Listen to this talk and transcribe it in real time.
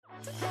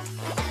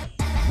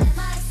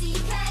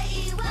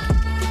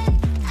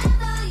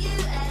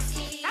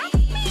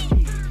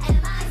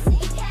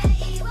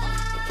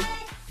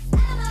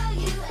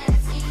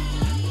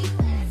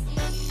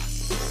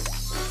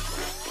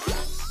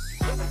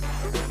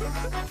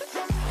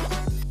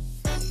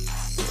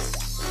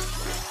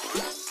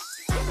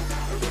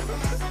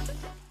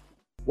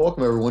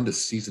Welcome, everyone, to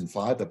Season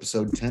 5,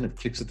 Episode 10 of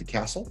Kicks at the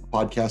Castle, a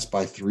podcast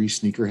by three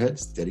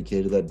sneakerheads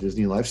dedicated to that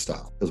Disney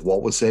lifestyle. As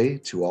Walt would say,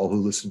 to all who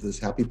listen to this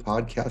happy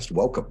podcast,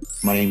 welcome.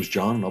 My name's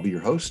John, and I'll be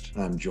your host.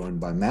 I'm joined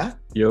by Matt.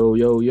 Yo,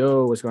 yo,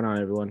 yo. What's going on,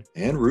 everyone?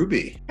 And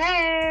Ruby.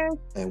 Hey.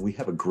 And we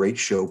have a great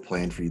show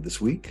planned for you this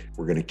week.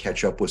 We're going to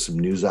catch up with some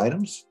news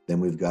items. Then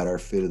we've got our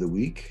fit of the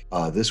week.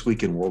 This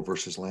week in World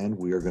vs. Land,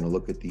 we are going to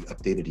look at the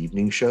updated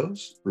evening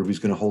shows. Ruby's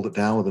going to hold it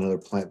down with another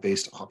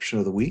plant-based option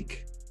of the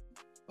week.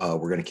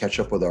 We're going to catch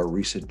up with our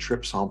recent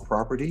trips on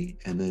property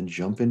and then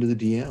jump into the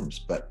DMs.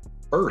 But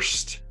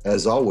first,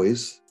 as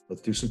always,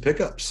 let's do some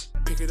pickups.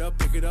 Pick it up,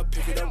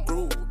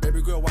 groove.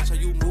 Baby girl, watch how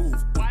you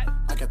move. What?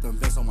 I got them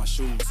vests on my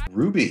shoes.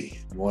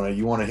 Ruby, you want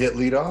to hit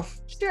lead off?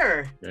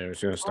 Sure. Yeah, we're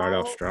just gonna start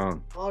off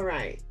strong. All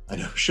right. I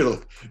know,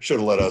 should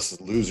have let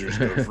us losers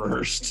go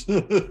first.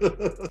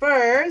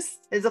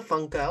 First is a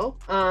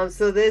Funko.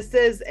 So this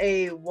is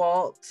a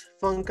Walt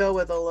Funko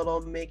with a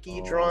little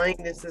Mickey drawing.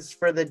 This is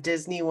for the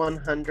Disney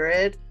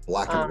 100.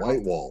 Black and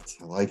white Walt.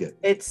 I like it.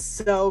 It's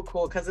so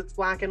cool because it's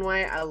black and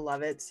white. I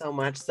love it so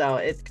much. So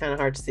it's kind of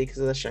hard to see because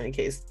of the shine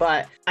case,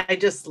 but I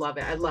just love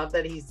it. I love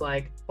that he's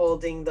like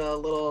holding the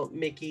little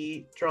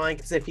Mickey drawing,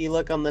 because if you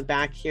look on the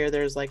back here,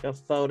 there's like a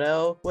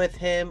photo with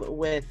him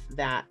with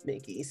that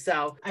Mickey.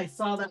 So I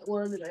saw that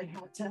one and I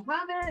had to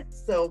have it.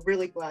 So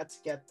really glad to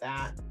get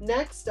that.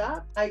 Next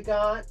up, I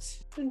got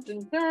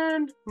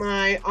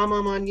my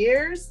Amamon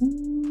years.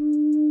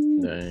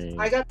 Dang.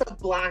 I got the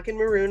black and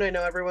maroon. I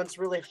know everyone's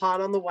really hot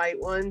on the white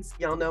ones.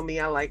 Y'all know me,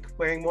 I like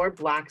wearing more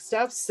black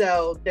stuff.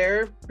 So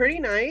they're pretty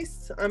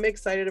nice. I'm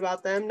excited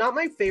about them. Not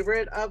my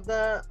favorite of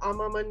the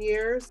Amamon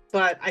years,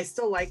 but I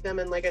still like them.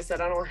 And like I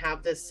said, I don't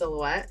have this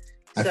silhouette.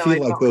 I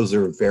feel like those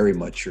are very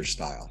much your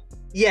style.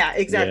 Yeah,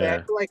 exactly. Yeah.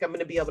 I feel like I'm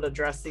going to be able to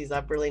dress these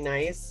up really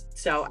nice.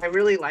 So I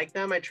really like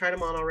them. I tried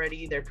them on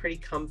already. They're pretty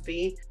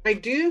comfy. I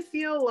do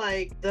feel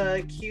like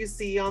the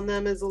QC on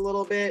them is a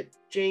little bit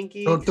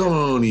janky.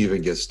 Don't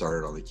even get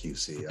started on the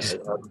QC.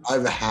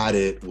 I've had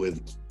it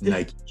with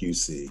Nike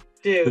QC.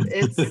 Dude,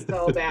 it's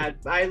so bad.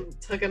 I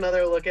took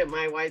another look at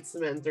my white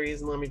cement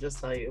threes, and let me just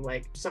tell you,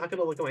 like, I'm just not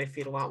gonna look at my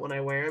feet a lot when I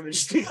wear them and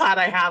just be glad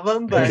I have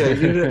them. But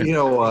Okay,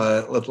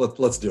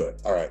 let's do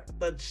it. All right.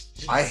 Let's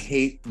I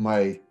hate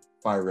my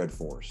Fire Red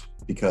 4s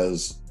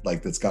because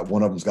like it's got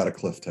one of them's got a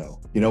cliff toe.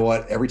 You know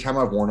what? Every time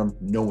I've worn them,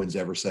 no one's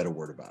ever said a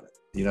word about it.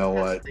 You know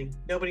what?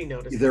 Nobody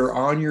noticed. They're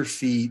on your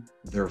feet.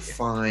 They're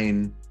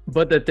fine.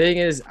 But the thing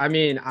is, I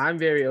mean, I'm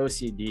very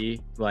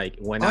OCD. Like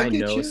when I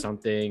know you.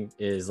 something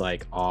is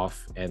like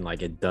off and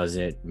like it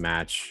doesn't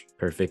match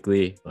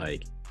perfectly,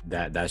 like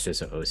that's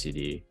just an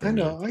OCD. I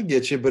know, I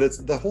get you, but it's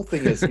the whole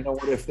thing is, you know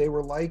what, if they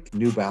were like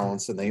New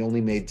Balance and they only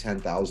made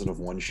 10,000 of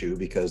one shoe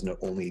because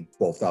only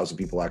 12,000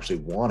 people actually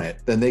want it,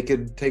 then they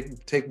could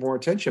take more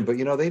attention. But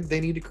you know, they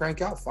need to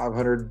crank out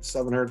 500,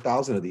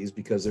 700,000 of these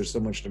because there's so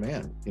much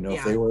demand. You know,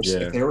 if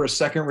they were a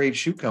second-rate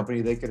shoe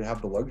company, they could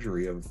have the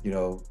luxury of, you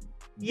know.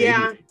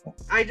 Yeah,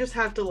 I just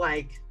have to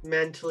like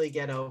mentally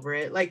get over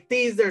it. Like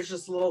these, there's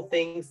just little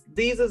things.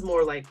 These is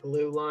more like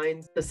glue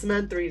lines. The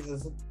cement threes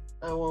is,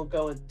 I won't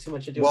go into too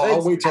much ado. Well,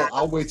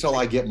 I'll wait till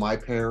I get my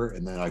pair,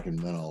 and then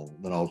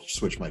I'll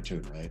switch my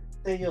tune, right?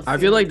 I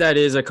feel like that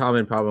is a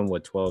common problem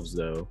with 12s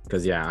though,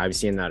 because I've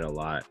seen that a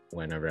lot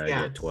whenever I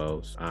get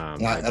 12s.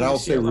 I'll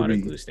say, a lot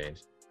Ruby, of glue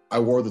stains. I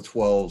wore the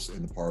 12s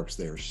in the parks.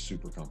 They are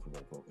super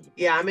comfortable.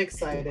 Yeah, I'm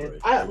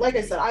excited. Like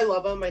I said, I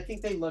love them. I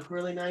think they look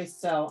really nice.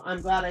 So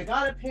I'm glad I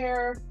got a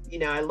pair. You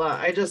know, I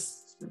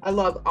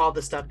love all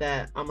the stuff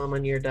that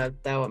Amamon Year does,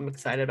 though. I'm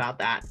excited about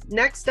that.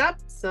 Next up,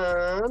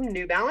 some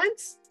New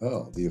Balance.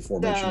 Oh, the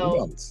aforementioned New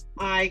Balance.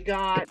 I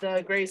got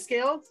the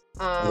grayscale,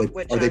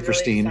 which are they I'm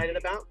pristine? really excited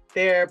about.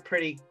 They're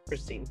pretty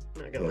pristine.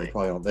 Not gonna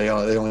lie. They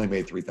only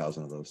made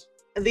 3,000 of those.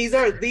 These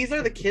are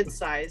the kid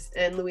size,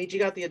 and Luigi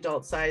got the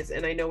adult size.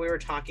 And I know we were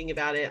talking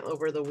about it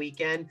over the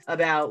weekend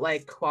about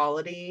like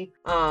quality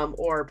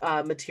or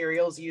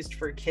materials used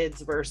for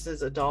kids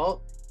versus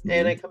adult. Mm-hmm.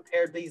 And I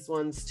compared these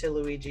ones to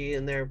Luigi,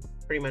 and they're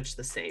pretty much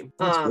the same.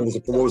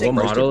 What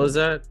model is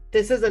that?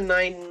 This is a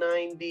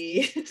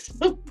 990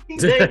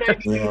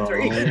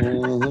 993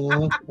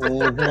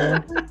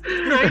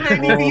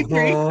 990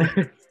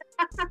 V3.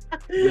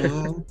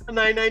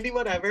 990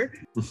 whatever,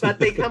 but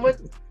they come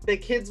with the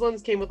kids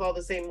ones came with all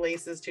the same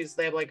laces too, so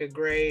they have like a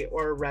gray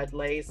or a red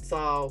lace.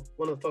 Saw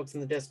one of the folks in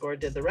the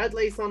Discord did the red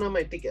lace on them.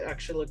 I think it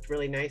actually looked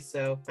really nice,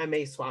 so I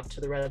may swap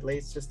to the red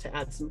lace just to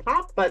add some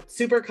pop. But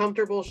super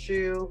comfortable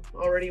shoe,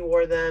 already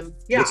wore them.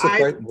 Yeah.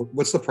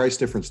 What's the price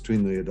difference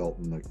between the adult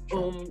and the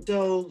child?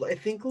 So I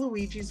think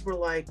Luigi's were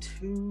like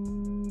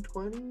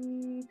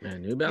 $220.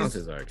 Man, New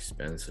Balances are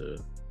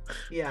expensive.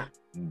 Yeah,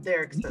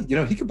 They're expensive. You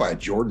know, he could buy a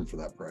Jordan for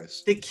that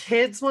price. The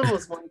kids one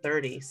was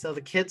 130, so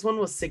the kids one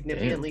was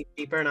significantly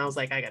cheaper, and I was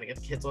like, I gotta get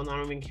the kids one. I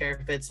don't even care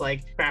if it's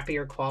like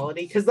crappier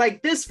quality, because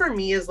like this for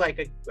me is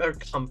like a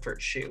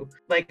comfort shoe.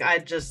 Like I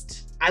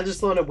just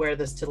want to wear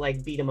this to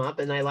like beat them up,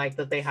 and I like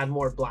that they had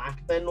more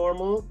black than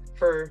normal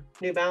for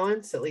New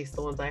Balance. At least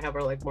the ones I have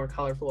are like more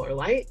colorful or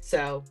light.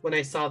 So when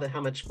I saw that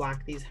how much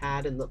black these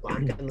had and the black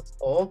and the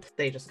skull,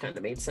 they just kind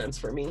of made sense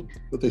for me.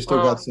 But they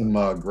still got some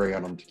gray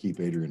on them to keep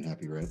Adrian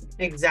happy, right?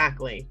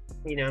 Exactly.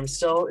 You know, I'm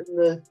still in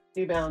the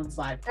New Balance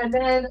vibe. And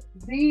then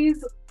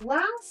these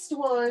last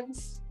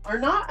ones are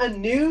not a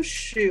new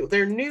shoe.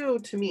 They're new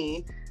to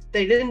me.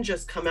 They didn't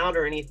just come out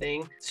or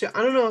anything. So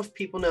I don't know if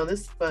people know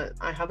this, but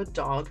I have a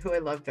dog who I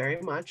love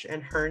very much,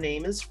 and her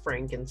name is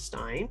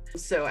Frankenstein.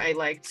 So I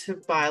like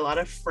to buy a lot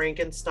of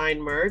Frankenstein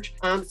merch.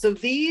 So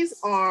these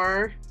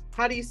are,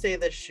 how do you say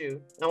this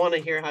shoe? I want to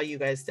hear how you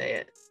guys say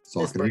it.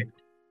 Saucony.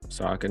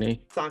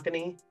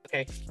 Saucony.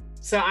 Okay.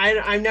 So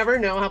I never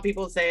know how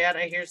people say it.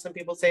 I hear some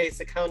people say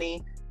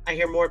Saucony. I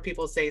hear more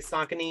people say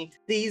Saucony.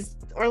 These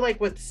are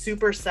like with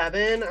Super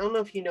 7. I don't know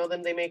if you know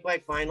them. They make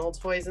like vinyl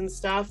toys and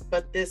stuff,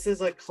 but this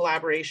is a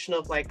collaboration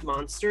of like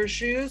monster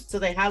shoes. So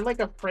they had like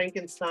a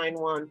Frankenstein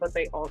one, but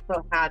they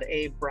also had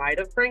a Bride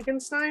of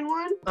Frankenstein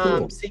one.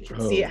 Cool. So you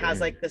can see it has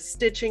like the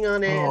stitching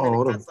on it, and then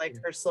it has like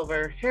her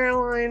silver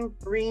hairline,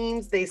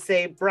 greens. They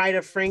say Bride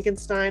of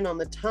Frankenstein on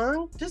the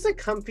tongue. Just a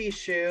comfy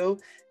shoe.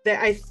 That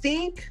I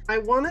think, I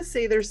want to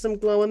say there's some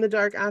glow in the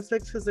dark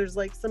aspects because there's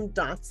like some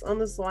dots on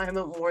the sole. I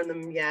haven't worn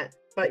them yet.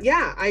 But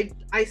yeah,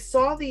 I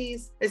saw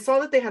these. I saw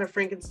that they had a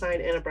Frankenstein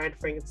and a Bride of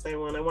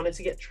Frankenstein one. I wanted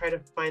to try to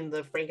find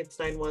the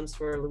Frankenstein ones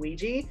for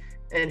Luigi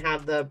and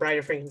have the Bride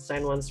of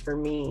Frankenstein ones for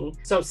me.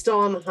 So I'm still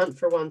on the hunt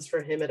for ones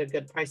for him at a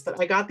good price.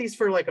 But I got these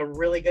for like a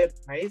really good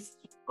price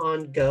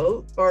on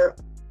Goat,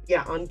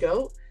 on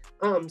Goat.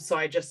 So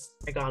I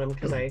got them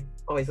because I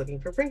always looking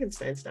for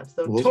Frankenstein stuff.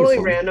 So Well, totally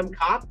random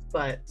cop,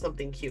 but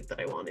something cute that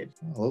I wanted.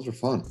 Oh, those are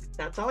fun.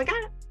 That's all I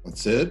got.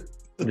 That's it.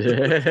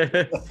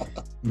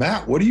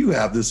 Matt, what do you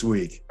have this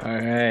week? All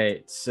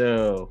right,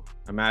 so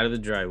I'm out of the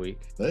dry week.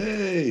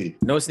 Hey,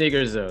 No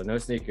sneakers though, no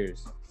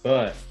sneakers.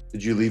 But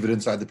did you leave it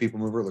inside the People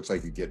Mover? It looks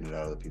like you're getting it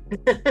out of the People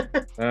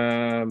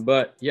Mover.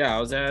 but yeah, I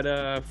was at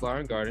Flower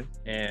and Garden,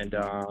 and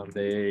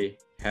they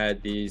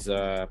had these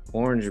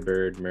Orange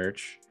Bird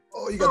merch.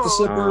 Oh, you got the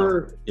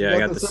zipper. Yeah, I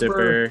got the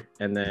zipper,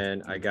 and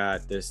then I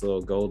got this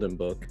little golden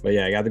book. But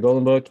yeah, I got the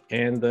golden book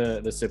and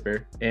the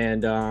zipper,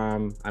 and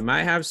I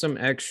might have some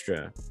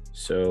extra.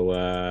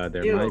 So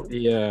there might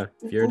be if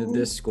you're in the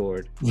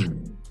Discord,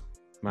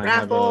 might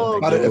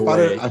Raffle. have a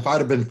giveaway. If I'd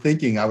have been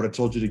thinking, I would have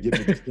told you to give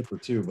me the zipper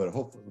too. But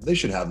hopefully, they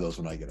should have those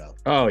when I get out.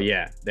 Oh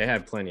yeah, they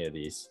have plenty of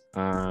these.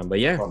 But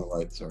yeah, On the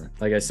right, sorry.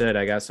 like I said,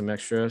 I got some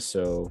extra.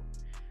 So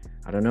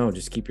I don't know,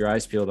 just keep your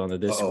eyes peeled on the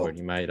Discord.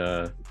 You might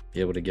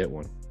be able to get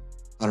one.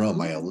 I don't know.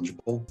 Am I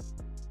eligible?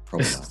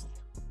 Probably not.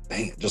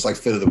 Dang it! Just like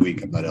fit of the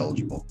week, I'm not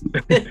eligible.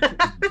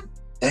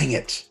 Dang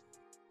it!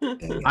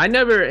 I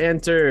never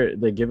enter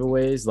the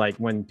giveaways. Like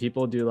when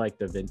people do like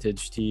the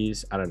vintage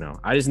tees, I don't know.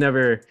 I just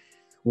never.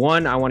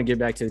 One, I want to give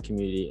back to the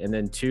community, and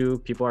then two,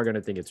 people are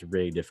gonna think it's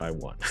rigged if I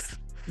won.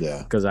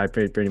 Yeah. Because I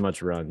pretty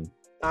much run.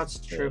 That's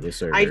true. The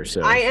server,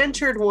 I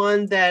entered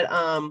one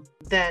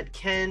that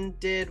Ken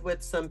did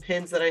with some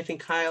pins that I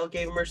think Kyle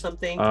gave him or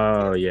something.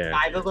 Oh yeah.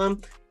 5 of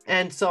them.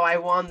 And so I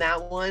won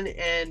that one,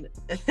 and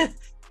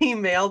he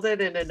mailed it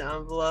in an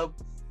envelope,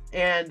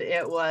 and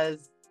it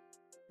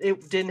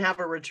didn't have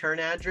a return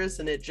address,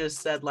 and it just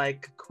said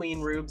like Queen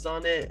Rubes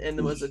on it, and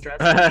it was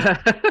addressed.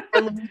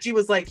 And Luigi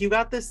was like, "You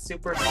got this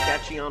super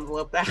sketchy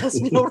envelope that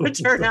has no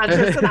return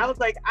address," and I was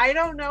like, "I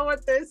don't know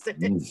what this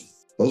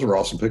is." Those are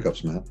awesome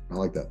pickups, man. I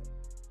like that.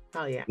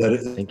 Oh yeah.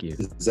 Thank you.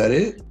 Is that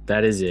it?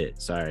 That is it.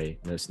 Sorry,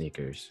 no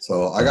sneakers.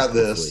 So I got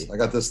this. Hopefully. I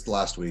got this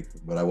last week,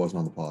 but I wasn't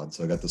on the pod.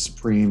 So I got the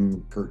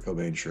Supreme Kurt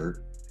Cobain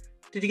shirt.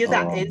 Did you get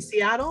that in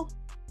Seattle?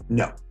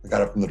 No, I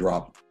got it from the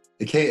drop.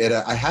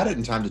 I had it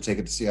in time to take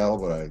it to Seattle,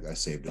 but I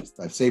saved it.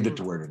 I saved it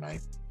to wear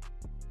tonight.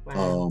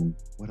 Wow.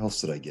 What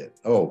else did I get?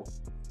 Oh,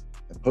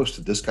 I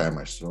posted this guy in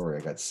my story.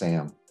 I got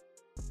Sam.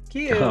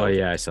 Cute. Oh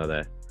yeah, I saw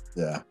that.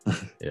 Yeah.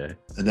 Yeah.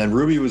 And then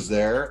Ruby was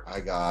there.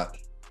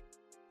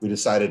 We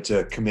decided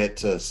to commit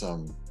to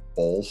some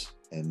bowls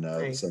and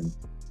Nice. some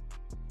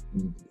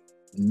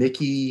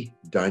Mickey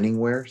dining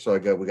wear. So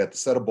we got the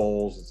set of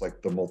bowls. It's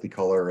like the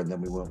multicolor, and then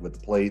we went with the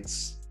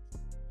plates.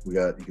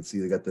 You can see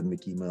they got the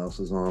Mickey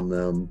Mouses on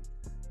them.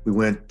 We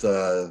went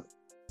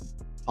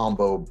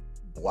combo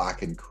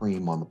black and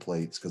cream on the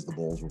plates because the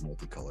bowls were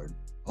multicolored.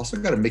 Also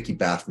got a Mickey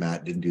bath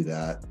mat. Didn't do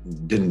that.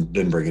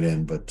 Didn't bring it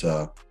in, but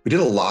we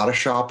did a lot of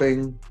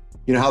shopping.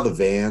 You know how the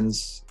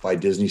Vans by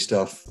Disney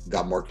stuff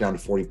got marked down to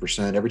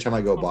 40%. Every time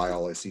I go by,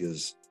 all I see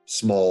is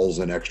smalls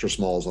and extra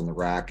smalls on the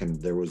rack,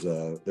 and there was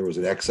an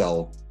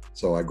XL.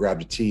 So I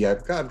grabbed a tee.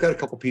 I've got a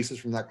couple pieces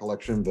from that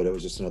collection, but it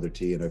was just another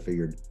tee, and I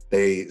figured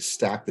they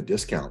stacked the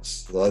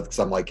discounts.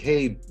 So I'm like,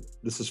 hey,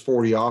 this is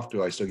 40 off.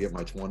 Do I still get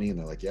my 20? And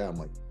they're like, yeah. I'm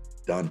like,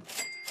 done.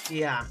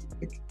 Yeah.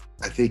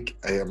 I think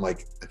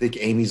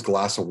Amy's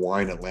glass of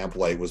wine at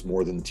Lamplight was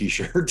more than the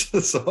t-shirt.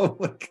 So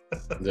I'm like,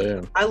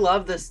 Damn. I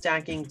love the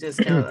stacking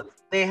discount.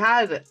 They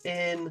had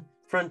in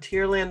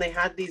Frontierland, they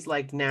had these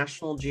like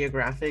National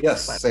Geographic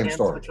Yes, same sweatpants,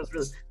 store. which was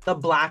really the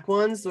black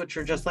ones, which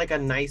are just like a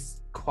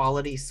nice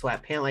quality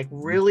sweatpant, like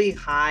really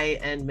high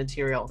end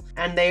material.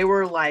 And they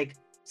were like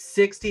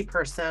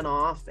 60%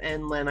 off.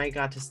 And then I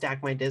got to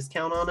stack my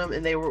discount on them,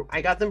 and I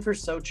got them for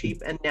so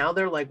cheap. And now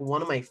they're like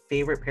one of my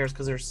favorite pairs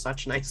because they're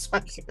such nice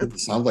sweatpants. it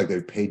sounds like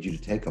they paid you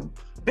to take them.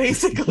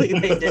 Basically,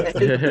 they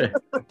did.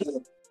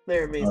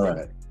 They're amazing. All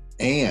right.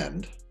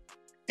 And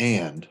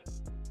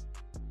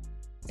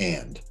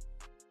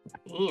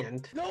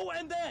No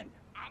and then.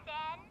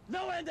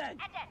 No and then.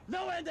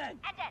 No and then.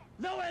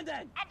 No and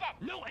then.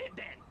 No and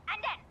then.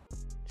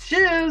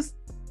 Shoes.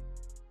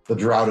 the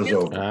drought is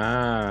over.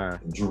 Ah.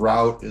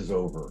 Drought is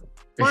over.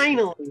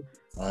 Finally.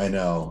 I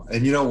know.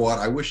 And you know what?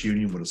 I wish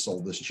Union would have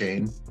sold this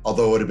chain,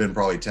 although it would have been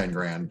probably 10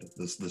 grand.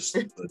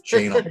 The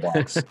chain on the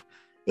box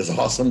is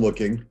awesome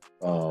looking.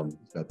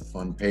 It's got the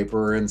fun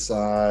paper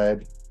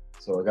inside.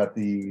 So I got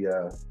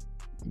the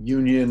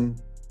Union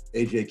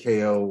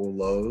AJKO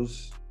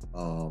lows.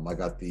 I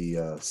got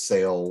the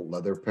sail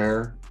leather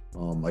pair.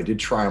 I did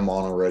try them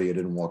on already. I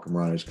didn't walk them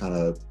around. I just kind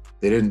of,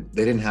 they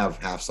didn't have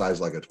half size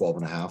like a 12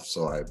 and a half.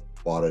 So I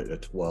bought it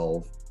at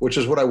 12, which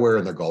is what I wear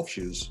in the golf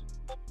shoes.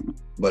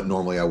 But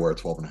normally I wear a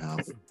 12 and a half.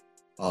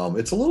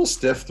 It's a little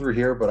stiff through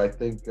here, but I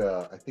think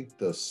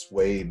the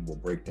suede will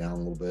break down a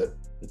little bit.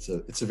 It's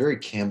a very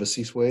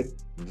canvasy suede,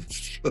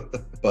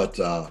 but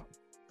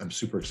I'm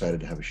super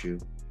excited to have a shoe.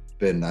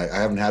 I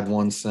haven't had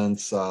one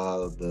since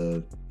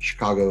the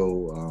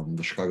Chicago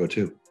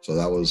 2. So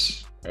that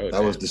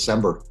was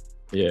December.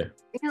 Yeah.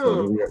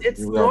 Damn,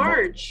 it's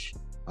March.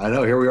 I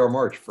know. Here we are,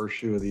 March, first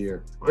shoe of the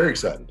year. Very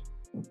excited.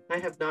 I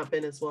have not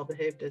been as well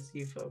behaved as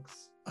you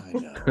folks. I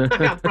know. I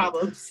got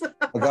problems.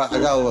 I got a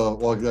little.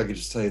 Well, I can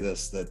just tell you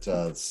this: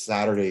 that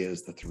Saturday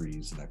is the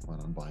threes, and I plan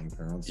on buying a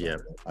pair on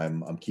Saturday. Yep.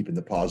 I'm keeping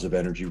the positive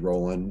energy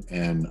rolling,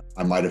 and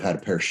I might have had a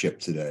pair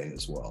shipped today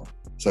as well.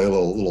 So a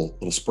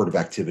little spurt of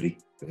activity.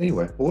 But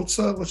anyway, well,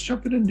 let's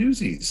jump into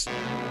newsies.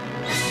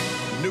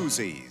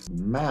 Newsies.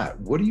 Matt,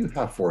 what do you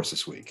have for us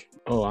this week?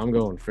 Oh, I'm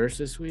going first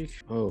this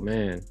week. Oh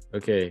man.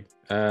 Okay.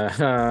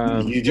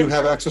 You do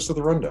have access to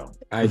the rundown.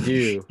 I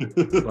do.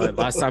 But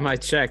last time I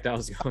checked, I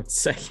was going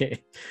second.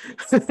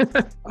 All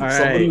Somebody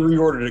right.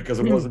 reordered it because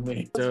it wasn't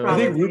me. So- I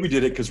think Ruby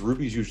did it because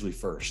Ruby's usually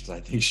first. I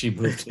think she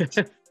moved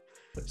it.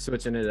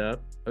 Switching it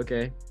up.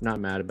 Okay. Not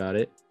mad about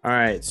it. All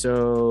right.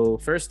 So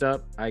first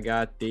up, I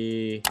got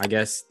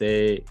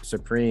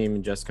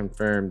Supreme just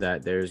confirmed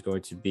that there's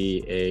going to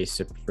be a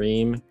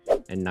Supreme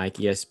and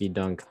Nike SB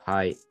Dunk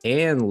high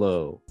and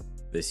low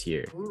this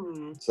year.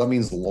 So that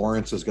means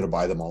Lawrence is going to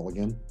buy them all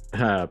again.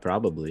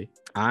 Probably.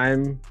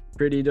 I'm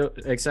pretty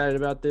excited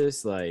about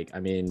this. Like, I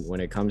mean, when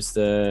it comes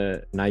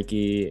to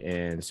Nike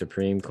and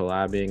Supreme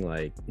collabing,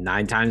 like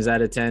 9 times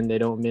out of 10, they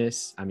don't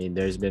miss. I mean,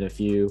 there's been a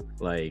few,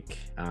 like,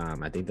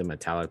 I think the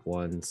metallic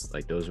ones,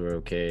 like those were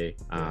okay.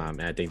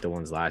 And I think the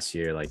ones last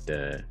year, like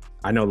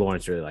I know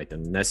Lawrence really liked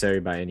them.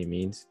 Necessary by any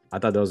means. I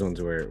thought those ones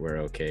were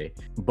okay.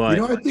 But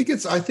I think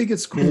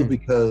it's cool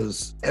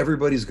because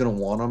everybody's going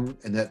to want them,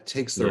 and that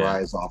takes their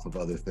eyes off of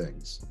other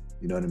things.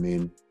 You know what I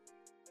mean?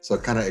 So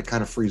it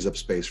kind of frees up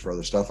space for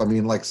other stuff. I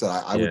mean, like I said,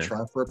 I would try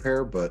for a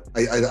pair, but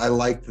I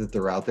like that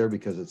they're out there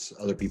because it's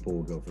other people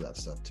will go for that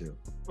stuff too.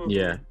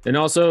 Yeah. And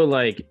also,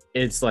 like,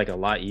 it's like a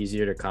lot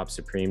easier to cop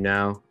Supreme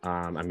now.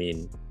 I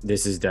mean,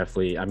 these are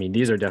definitely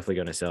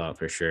going to sell out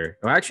for sure.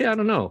 Well, actually, I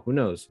don't know. Who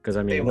knows? Because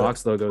I mean,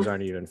 box logos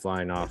aren't even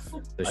flying off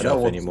the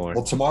shelf anymore.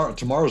 Well,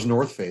 tomorrow's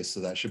North Face, so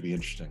that should be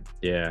interesting.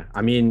 Yeah.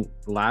 I mean,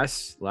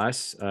 last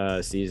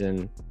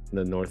season,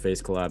 the North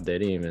Face collab, they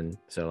didn't even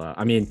sell out.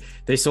 I mean,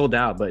 they sold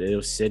out, but it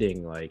was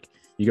sitting like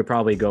you could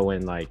probably go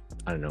in like,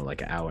 I don't know,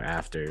 like an hour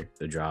after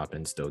the drop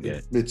and still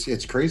get.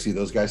 It's crazy.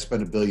 Those guys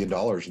spend $1 billion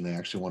and they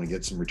actually want to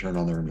get some return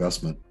on their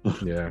investment.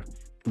 Yeah.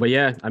 But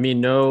yeah, I mean,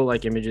 no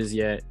like images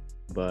yet,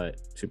 but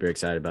super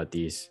excited about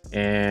these.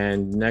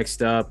 And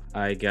next up,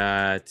 I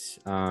got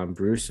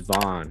Bruce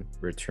Vaughn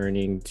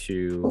returning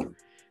to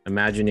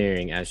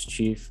Imagineering as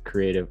Chief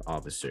Creative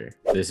Officer.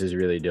 This is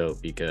really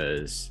dope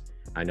because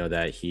I know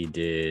that he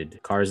did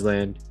Cars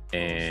Land,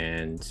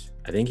 and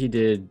I think he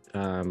did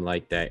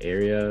like that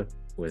area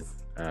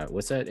with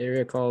what's that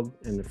area called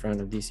in the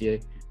front of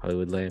DCA?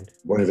 Hollywood Land.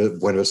 Buena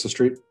Vista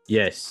Street?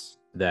 Yes,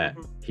 that.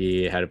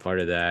 He had a part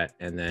of that.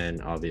 And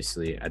then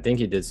obviously, I think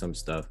he did some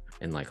stuff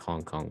in like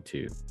Hong Kong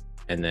too.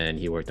 And then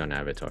he worked on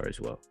Avatar as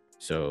well.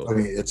 So I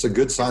mean, it's a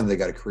good sign they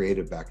got a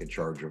creative back in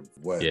charge of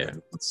what. Yeah.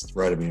 That's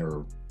right. I mean,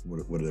 or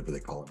whatever they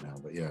call it now.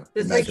 But yeah,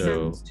 This imagine- makes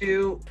So- sense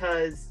too,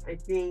 because I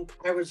think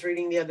I was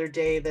reading the other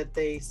day that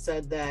they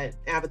said that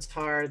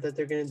Avatar that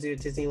they're going to do at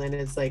Disneyland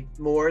is like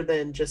more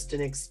than just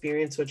an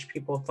experience, which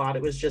people thought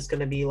it was just going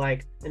to be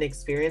like an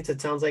experience.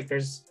 It sounds like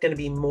there's going to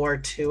be more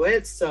to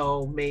it.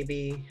 So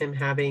maybe him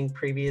having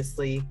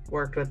previously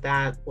worked with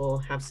that will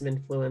have some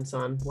influence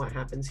on what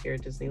happens here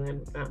at Disneyland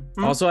with that.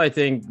 Also, I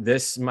think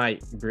this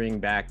might bring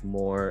back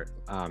more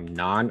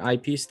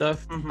non-IP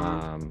stuff.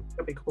 Mhm.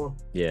 That'd be cool.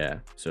 Yeah.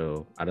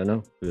 So I don't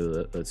know.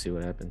 Let's see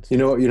what happens. You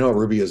know what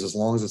Ruby is. As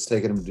long as it's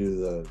taking them to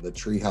do the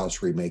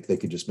Treehouse remake, they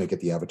could just make it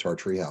the Avatar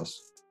Treehouse.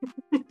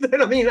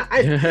 I mean,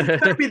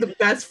 that'd be the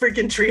best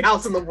freaking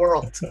treehouse in the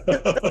world.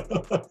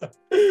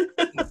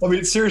 I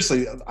mean,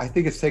 seriously, I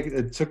think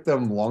it took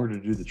them longer to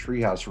do the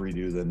Treehouse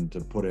redo than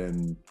to put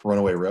in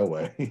Runaway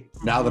Railway.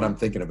 Now that I'm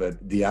thinking of it,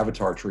 the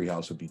Avatar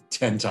Treehouse would be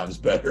 10 times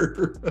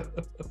better.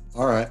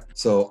 All right,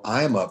 so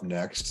I am up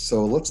next.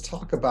 So let's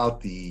talk about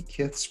the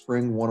Kith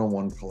Spring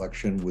 101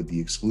 collection with the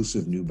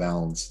exclusive New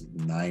Balance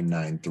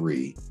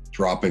 993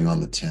 dropping on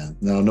the 10th.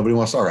 No, nobody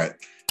wants. All right.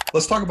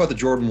 Let's talk about the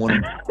Jordan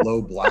 1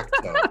 Low Black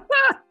Toe.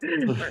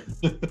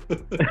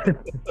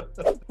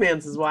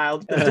 Man's is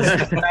wild.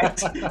 Yeah,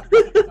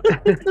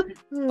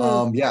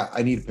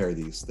 I need a pair of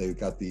these. They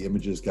got the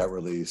images got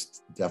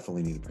released.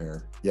 Definitely need a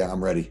pair. Yeah,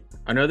 I'm ready.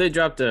 I know they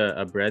dropped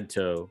a bread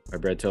toe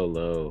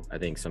low, I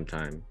think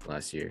sometime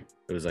last year.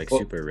 It was like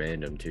super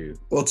random too.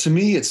 Well, to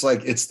me, it's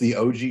like it's the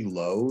OG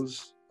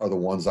lows are the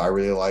ones I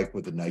really like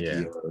with the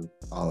Nike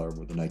or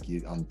with the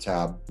Nike on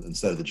tab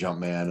instead of the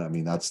Jumpman. I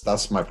mean,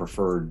 that's my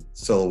preferred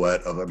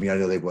silhouette of. I mean, I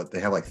know they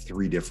have like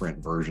 3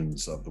 different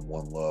versions of the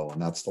one low,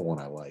 and that's the one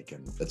I like,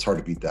 and it's hard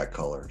to beat that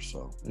color.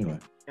 So anyway,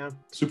 Yeah.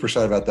 Super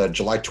excited about that.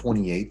 July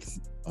 28th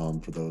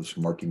for those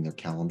marking their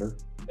calendar.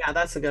 Yeah,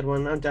 that's a good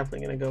one. I'm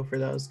definitely going to go for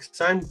those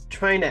because I'm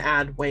trying to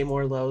add way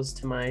more lows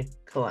to my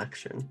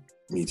collection.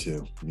 Me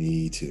too.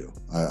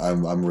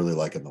 I'm really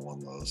liking the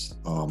one lows.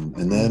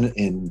 And then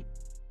in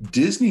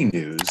Disney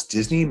news,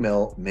 Disney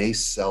may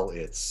sell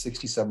its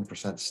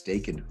 67%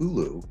 stake in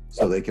Hulu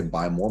so they can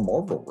buy more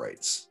Marvel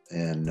rights.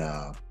 And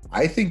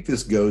I think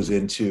this goes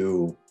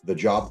into the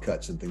job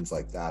cuts and things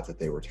like that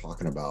they were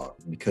talking about,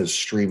 because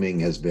streaming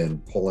has been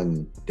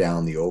pulling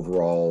down the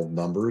overall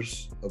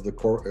numbers of the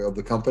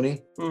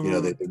company. Mhm. You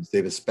know, they've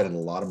been spending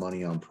a lot of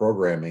money on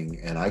programming,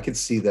 and I could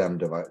see them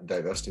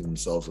divesting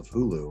themselves of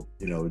Hulu,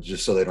 you know,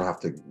 just so they don't have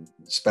to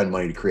spend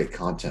money to create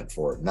content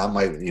for it. And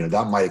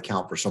that might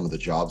account for some of the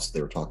jobs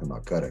they were talking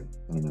about cutting.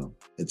 I don't know.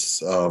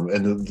 It's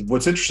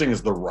what's interesting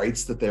is the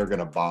rights that they're going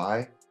to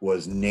buy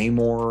was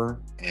Namor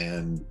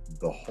and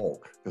the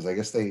Hulk, because I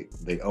guess they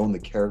own the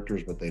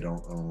characters, but they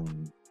don't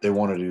own. They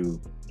want to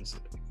do. I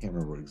can't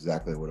remember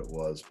exactly what it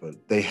was, but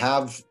they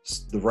have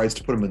the rights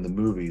to put them in the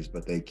movies,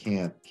 but they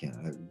can't.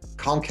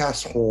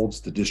 Comcast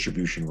holds the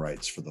distribution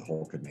rights for the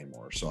Hulk and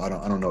Namor, so I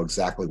don't know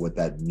exactly what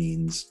that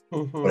means.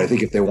 Mhm. But I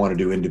think if they want to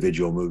do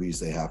individual movies,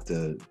 they have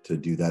to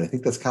do that. I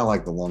think that's kind of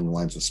like along the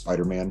lines of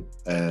Spider-Man,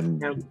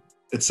 and Yeah.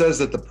 it says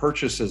that the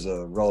purchase is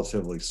a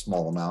relatively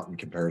small amount in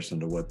comparison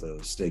to what the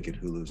stake in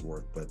Hulu is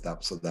worth, but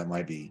that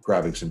might be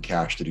grabbing some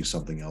cash to do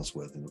something else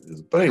with.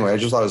 But anyway, I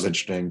just thought it was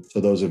interesting.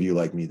 So those of you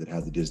like me that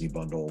have the Disney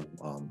bundle,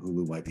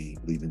 Hulu might be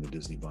leaving the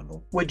Disney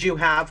bundle. Would you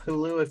have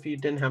Hulu if you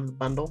didn't have the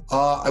bundle?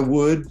 I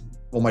would.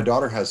 Well, my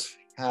daughter has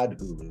had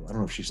Hulu. I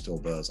don't know if she still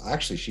does.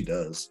 Actually, she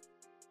does.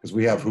 Because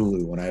we have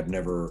Hulu, and I have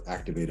never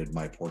activated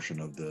my portion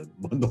of the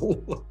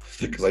bundle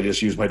because I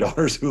just use my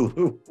daughter's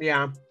Hulu.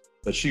 Yeah.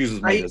 But she uses.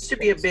 I used to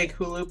be a big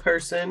Hulu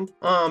person,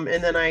 and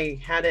then I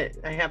have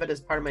it as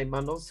part of my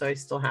bundle, so I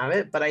still have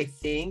it. But I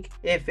think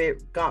if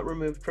it got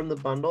removed from the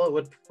bundle, it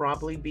would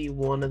probably be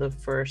one of the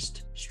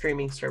first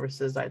streaming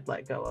services I'd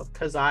let go of,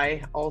 because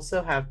I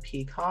also have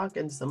Peacock,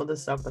 and some of the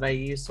stuff that I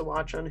used to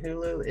watch on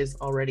Hulu is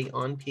already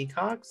on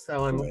Peacock.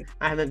 So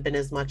I haven't been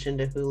as much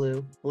into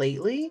Hulu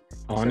lately.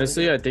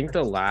 Honestly, I think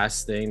the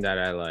last thing that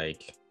I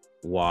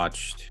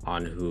watched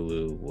on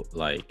Hulu,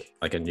 like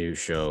a new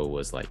show,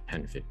 was like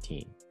Pen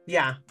 15.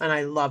 Yeah, and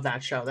I love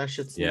that show. That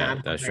shit's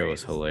mad that show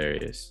was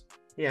hilarious.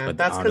 Yeah, But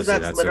that's because honestly,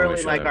 that's that's the only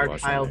literally show like I've our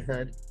watched on there.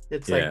 childhood.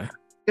 It's Yeah.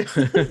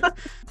 like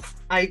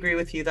I agree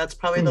with you. That's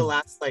probably the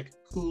last like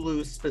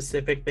Hulu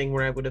specific thing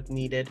where I would have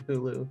needed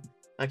Hulu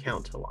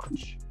account to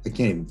watch. I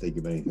can't even think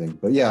of anything,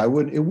 but yeah, it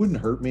wouldn't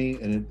hurt me,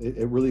 and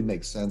it really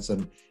makes sense,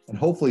 and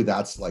hopefully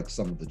that's like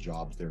some of the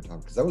jobs they were talking,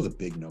 because that was a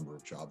big number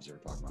of jobs they were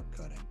talking about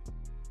cutting.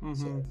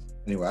 So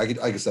anyway,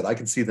 like I said, I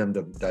could see them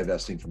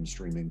divesting from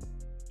streaming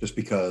just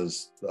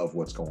because of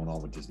what's going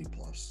on with Disney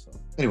Plus. So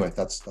anyway,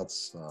 that's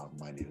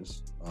my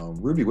news.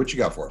 Ruby, what you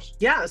got for us?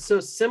 Yeah,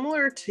 so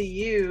similar to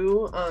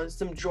you,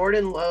 some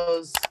Jordan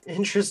lows.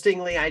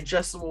 Interestingly, I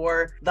just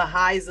wore the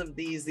highs of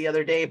these the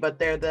other day, but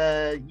they're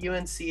the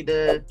UNC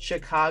to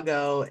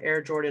Chicago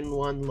Air Jordan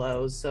 1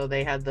 lows. So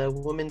they had the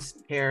women's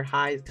pair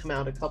highs come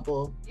out a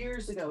couple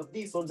years ago.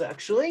 These ones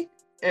actually.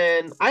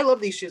 And I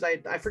love these shoes.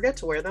 I forget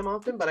to wear them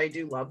often, but I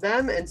do love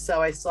them. And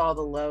so I saw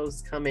the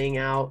lows coming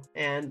out,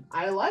 and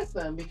I like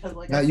them because,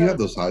 like, Yeah, you have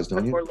those highs,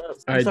 don't you?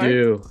 Lows. I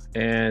do,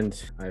 and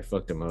I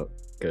fucked them up.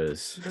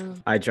 because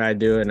I tried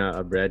doing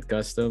a bread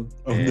custom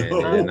and it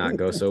did not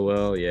go so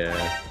well. Yeah.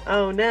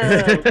 Oh no.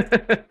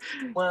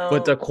 Well,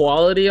 But the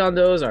quality on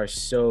those are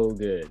so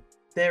good.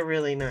 they're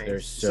really nice. They're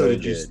So so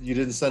did good. you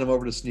didn't send him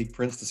over to Sneak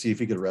Prince to see if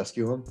he could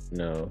rescue him?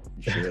 No.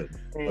 You should.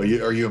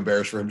 Thanks. Are you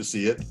embarrassed for him to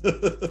see it?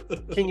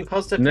 Can you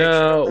post a picture?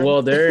 No, of them?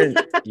 well they're in,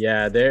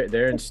 yeah,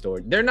 they're in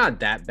storage. They're not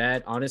that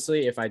bad.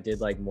 Honestly, if I did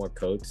like more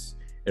coats,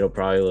 it'll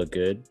probably look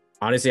good.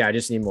 Honestly, I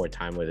just need more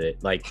time with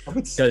it. Like I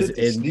would send it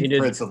to it Sneak needed-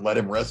 Prince and let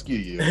him rescue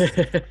you.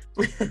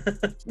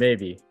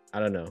 maybe. I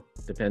don't know.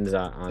 Depends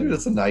on Dude,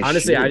 that's a nice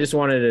honestly, shoe. I just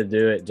wanted to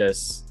do it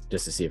just to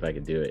see if I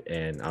could do it.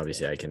 And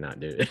obviously I cannot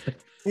do it.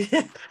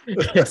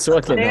 It's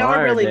fucking They are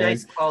hard, really man.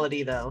 nice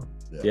quality though.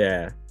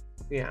 Yeah.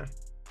 Yeah.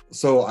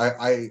 So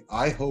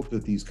I hope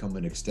that these come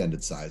in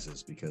extended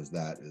sizes because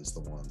that is the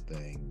one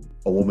thing.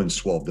 A woman's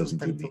 12 doesn't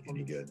do me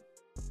any good.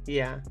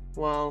 Yeah.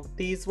 Well,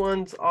 these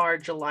ones are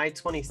July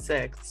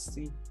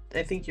 26th.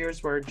 I think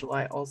yours were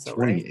July also,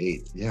 right?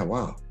 28th. Yeah,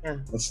 wow. Yeah.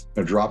 That's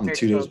a drop in Very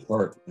 2 days close.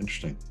 apart.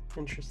 Interesting.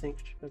 Interesting.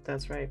 If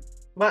that's right.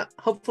 But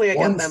hopefully I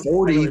get them.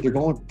 140. They're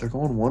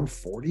going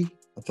 140?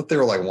 I thought they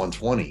were like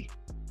 120.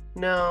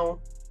 No.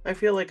 I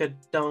feel like a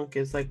dunk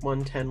is like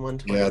 110,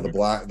 120. Yeah,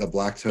 the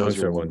black toes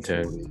Those are are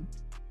 110. 140.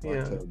 Black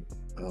Yeah. toe.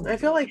 Oh, I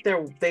feel like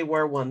they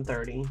were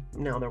 130.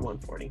 Now they're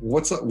 140.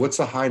 what's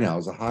a high now?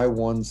 Is a high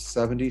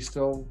 170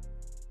 still?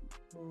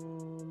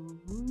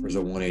 Or is it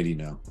 180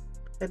 now?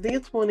 I think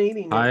it's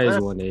 180 now. High is Ah,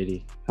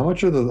 180. How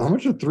much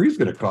are threes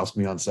gonna cost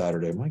me on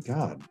Saturday? My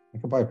God. I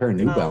could buy a pair of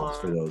New Oh, Balance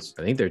for those.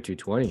 I think they're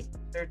 220.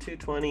 They're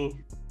 220.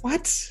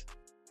 What?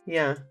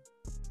 Yeah.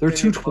 They're They're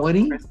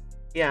 220?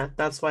 Yeah,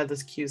 that's why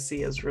this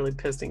QC is really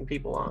pissing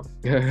people off.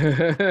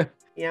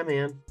 Yeah,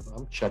 man.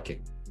 I'm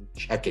checking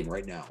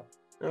right now.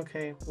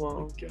 Okay, Oh well,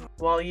 my God.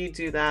 while you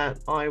do that,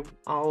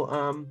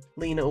 I'll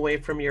lean away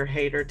from your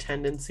hater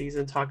tendencies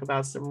and talk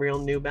about some real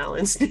New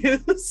Balance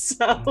news.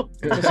 So,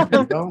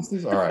 New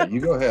Balances? All right,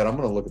 you go ahead. I'm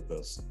gonna look at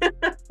this.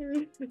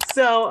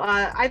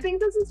 I think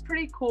this is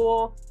pretty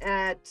cool.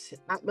 At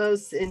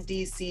Atmos in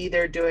DC,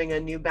 they're doing a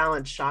New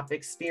Balance shop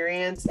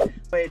experience,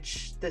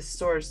 which this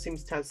store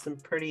seems to have some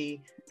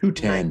pretty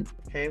 210. nice.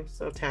 Okay,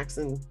 so tax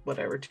and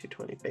whatever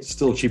 220 basically.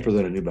 Still cheaper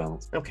than a New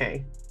Balance.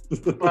 Okay,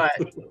 but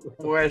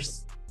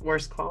worse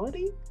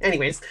quality.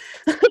 Anyways,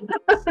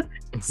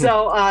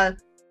 so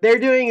they're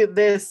doing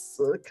this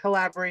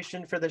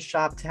collaboration for the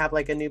shop to have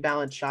like a New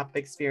Balance shop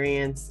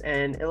experience,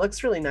 and it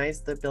looks really nice.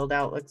 The build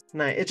out looks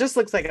nice. It just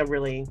looks like a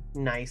really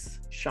nice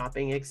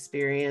shopping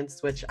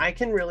experience, which I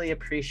can really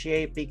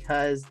appreciate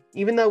because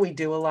even though we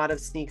do a lot of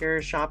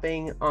sneaker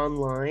shopping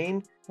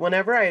online,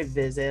 whenever I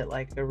visit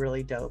like a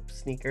really dope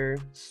sneaker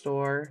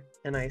store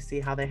and I see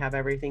how they have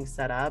everything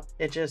set up,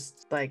 it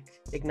just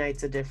like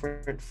ignites a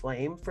different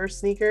flame for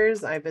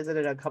sneakers. I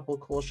visited a couple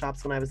cool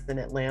shops when I was in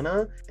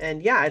Atlanta,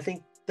 and yeah, I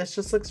think this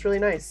just looks really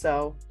nice.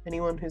 So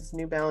anyone who's a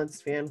New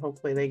Balance fan,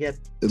 hopefully they get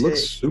It to-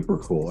 looks super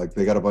cool. Like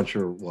they got a bunch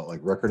of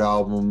like record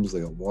albums. They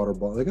got water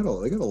bottle. They got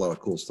a lot of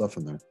cool stuff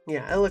in there.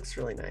 yeah, it looks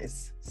really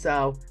nice.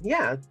 So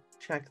yeah,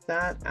 check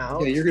that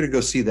out. Yeah, you're gonna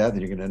go see that,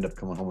 then you're gonna end up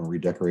coming home and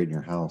redecorating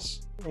your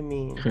house. I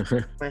mean,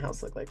 my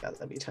house looked like that.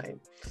 That'd be tight.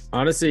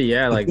 Honestly,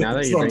 yeah, like now that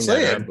That's you what I'm bring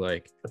that saying. up,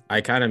 like I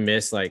kind of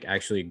miss like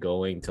actually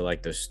going to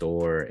like the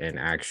store and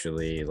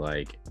actually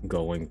like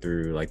going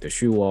through like the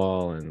shoe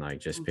wall and like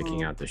just picking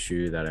Mhm. out the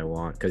shoe that I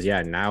want. Cause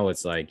yeah, now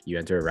it's like you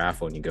enter a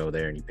raffle and you go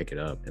there and you pick it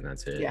up and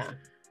that's it. Yeah.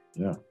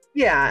 Yeah.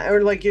 Yeah,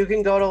 or like you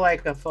can go to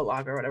like a Foot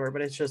Locker or whatever,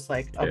 but it's just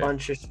like a Yeah.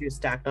 bunch of shoes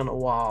stacked on a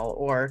wall.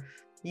 Or,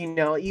 you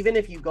know, even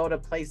if you go to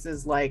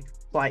places like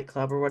Flight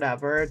Club or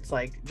whatever, it's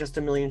like just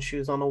a million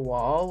shoes on a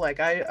wall. Like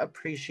I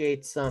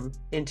appreciate some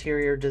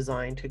interior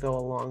design to go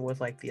along with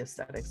like the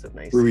aesthetics of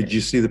nice. Ruby, kits. did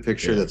you see the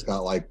picture Yeah. that's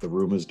got like the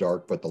room is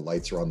dark, but the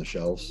lights are on the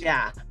shelves?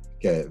 Yeah,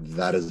 Okay,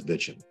 that is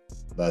bitching.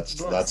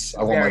 That's Looks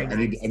I want very my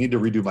I need to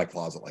redo my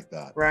closet like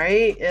that.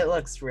 right? It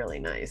looks really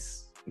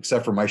nice.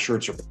 Except for my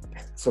shirts are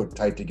so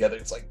tight together.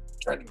 It's like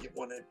trying to get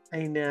one in.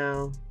 I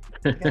know.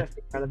 I gotta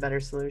figure out a better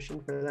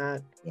solution for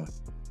that. Yeah.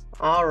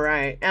 All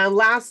right. And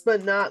last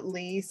but not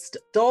least,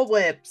 Dole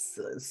Whips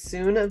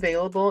soon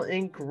available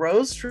in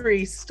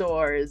grocery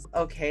stores.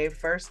 Okay,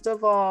 first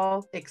of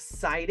all,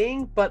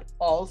 exciting, but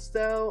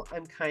also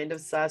I'm kind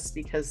of sus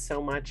because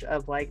so much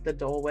of like the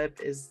Dole Whip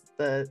is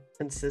the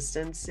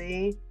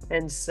consistency.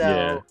 And so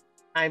Yeah.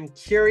 I'm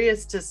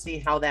curious to see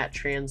how that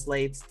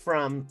translates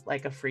from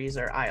like a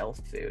freezer aisle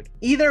food.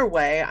 Either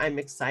way, I'm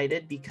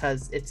excited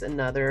because it's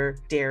another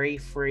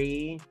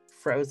dairy-free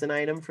frozen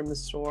item from the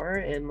store,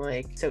 and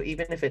like so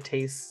even if it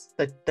tastes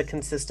the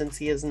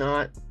consistency is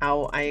not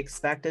how I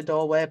expect a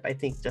Dole Whip, I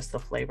think just the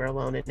flavor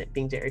alone and it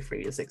being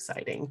dairy-free is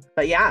exciting.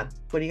 But yeah,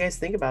 what do you guys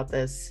think about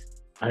this?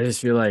 I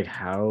just feel like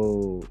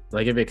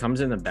if it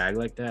comes in a bag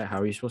like that, how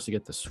are you supposed to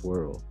get the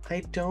swirl?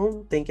 I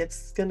don't think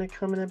it's gonna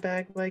come in a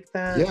bag like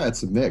that. Yeah,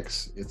 it's a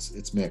mix.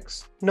 It's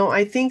mix. No,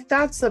 I think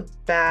that's a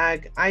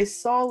bag. I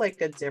saw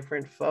like a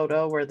different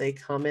photo where they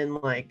come in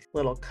like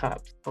little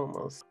cups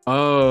almost.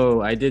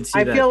 Oh, I did see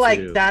I that feel like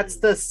too. that's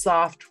the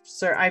soft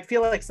sir. I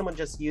feel like someone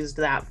just used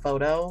that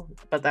photo,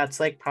 but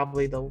that's like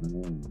probably the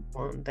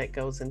one that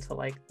goes into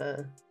like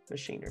the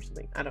machine or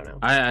something. I don't know.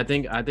 I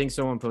think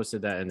someone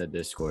posted that in the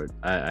Discord.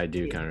 I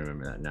do kind of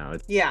remember that now.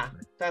 Yeah,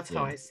 that's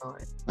how Yeah. I saw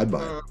it. I'd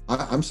buy it.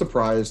 I'm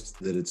surprised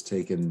that it's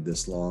taken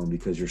this long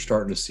because you're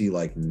starting to see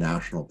like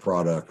national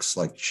products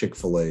like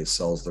Chick-fil-A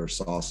sells their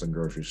sauce in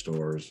grocery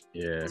stores.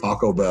 Yeah.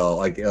 Taco Bell,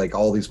 like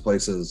all these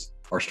places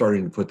are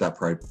starting to put that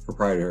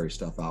proprietary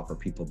stuff out for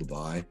people to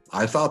buy.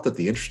 I thought that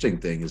the interesting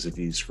thing is if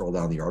you scroll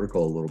down the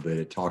article a little bit,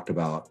 it talked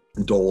about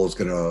Dole is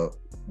going to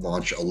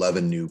launch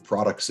 11 new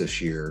products this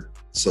year.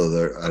 So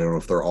I don't know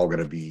if they're all going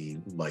to be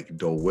like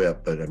Dole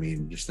Whip, but I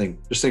mean, just think,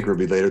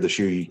 Ruby, later this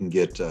year you can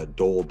get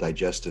Dole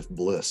Digestive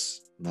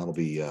Bliss. And that'll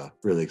be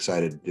really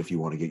excited if you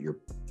want to get your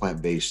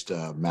plant-based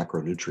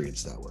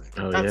macronutrients that way.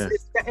 Oh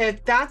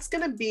If that's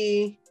gonna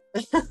be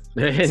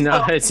yeah.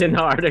 No, it's in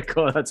the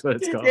article. That's what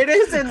it's called. it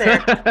is in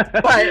there. But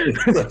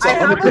That's I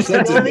have a 100%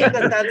 in feeling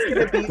there. that's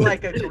going to be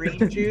like a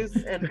green juice,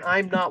 and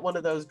I'm not one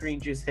of those green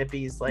juice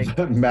hippies. Like,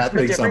 Matt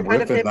thinks I'm different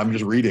kind of riffing. I'm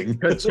just reading.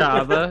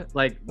 Kachava,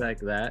 like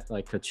that,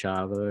 like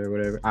Kachava or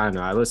whatever. I don't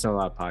know. I listen to a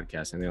lot of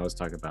podcasts and they always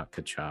talk about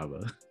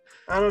Kachava.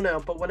 I don't know,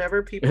 but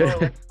whenever people are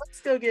like,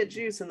 let's go get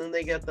juice, and then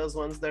they get those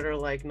ones that are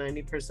like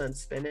 90%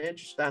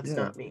 spinach, that's Yeah.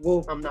 not me.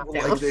 Well, I'm not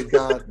well,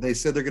 down. like they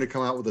said they're going to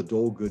come out with a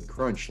Dole Good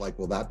Crunch. Like,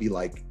 will that be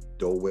like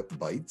Dole Whip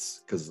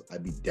Bites? Because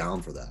I'd be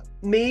down for that.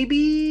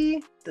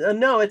 Maybe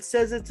no, it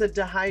says it's a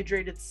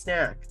dehydrated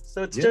snack.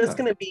 So it's just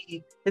Yeah.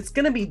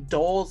 gonna be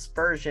Dole's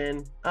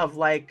version of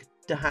like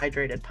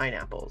dehydrated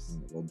pineapples.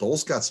 Well,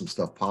 Dole's got some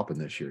stuff popping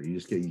this year.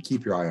 You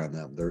keep your eye on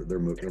them. They're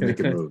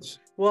making moves.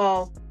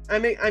 Well,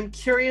 I'm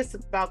curious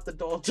about the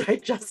Dole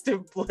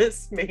Digestive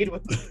Bliss made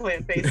with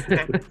plant-based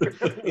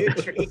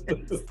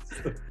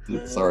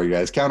macronutrients. Sorry,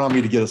 guys. Count on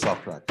me to get us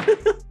off track.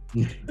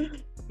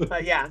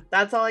 But yeah,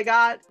 that's all I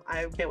got.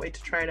 I can't wait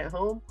to try it at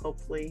home.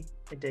 Hopefully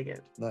I dig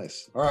it.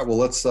 Nice. All right. Well,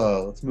 let's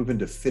move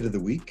into Fit of the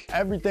Week.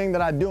 Everything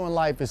that I do in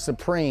life is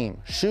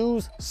supreme.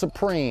 Shoes,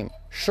 supreme.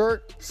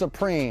 Shirt,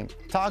 supreme.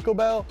 Taco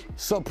Bell,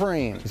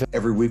 supreme.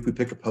 Every week we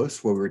pick a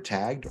post where we were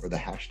tagged or the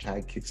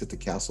hashtag Kicks at the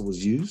Castle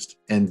was used.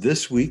 And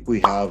this week we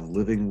have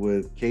Living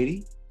with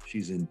Katie.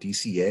 She's in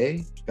DCA.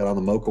 She's got on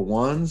the Mocha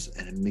ones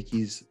and a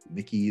Mickey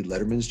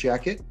Letterman's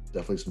jacket.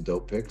 Definitely some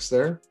dope picks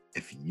there.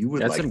 If you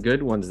would Got like, some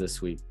good ones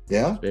this week.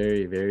 yeah.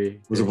 Very,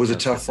 very. Was very it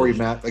tough for you,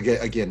 decision.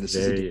 Matt? Again, this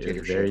is a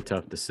dictatorship. Very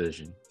tough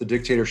decision. The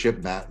dictatorship.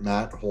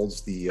 Matt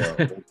holds the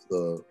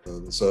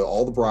so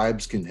all the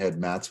bribes can head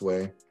Matt's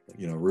way.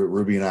 You know,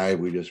 Ruby and I,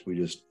 we just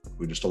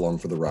along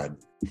for the ride.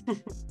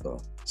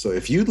 So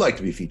if you'd like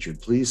to be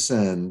featured, please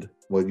send.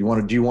 What you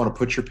want to do? You want to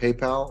put your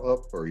PayPal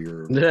up or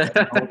your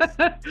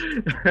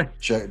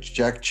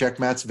check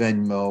Matt's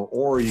Venmo,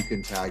 or you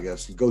can tag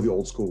us. Go the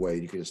old school way.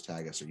 You can just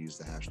tag us or use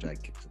the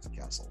hashtag Kicks at the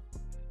Castle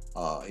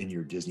in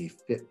your Disney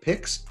Fit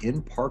picks,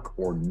 in park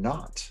or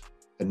not.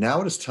 And now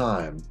it is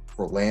time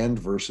for Land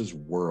versus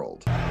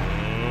World.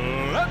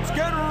 Let's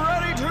get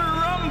ready to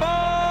rumble!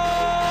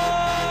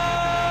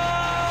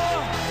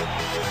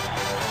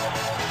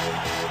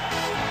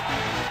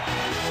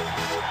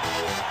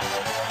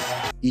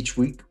 Each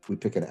week, we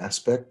pick an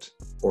aspect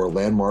or a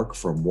landmark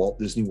from Walt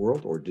Disney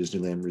World or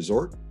Disneyland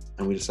Resort,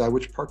 and we decide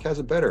which park has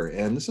it better.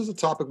 And this is a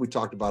topic we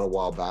talked about a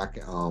while back,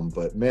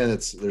 but man,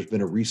 there's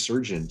been a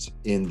resurgence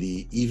in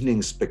the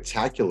evening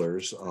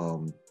spectaculars.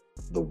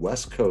 The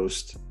West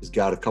Coast has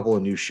got a couple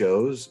of new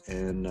shows,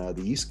 and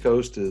the East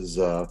Coast has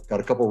got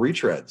a couple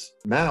retreads.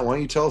 Matt, why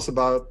don't you tell us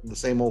about the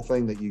same old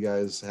thing that you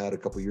guys had a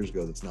couple years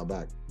ago that's now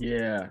back?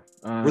 Yeah.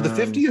 Were the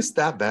 50th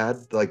that bad?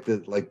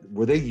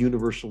 Were they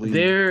universally?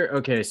 They're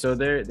okay. So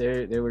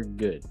they were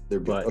good. They're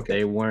good, but okay.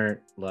 they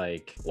weren't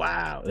like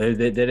wow. They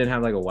didn't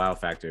have like a wow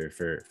factor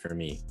for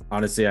me.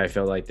 Honestly, I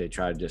felt like they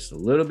tried just a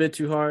little bit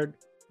too hard.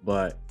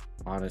 But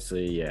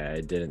honestly, yeah,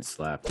 it didn't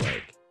slap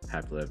like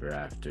Happily Ever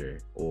After,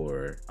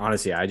 or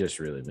honestly, I just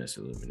really miss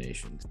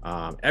Illuminations.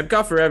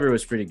 Epcot Forever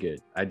was pretty good.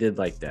 I did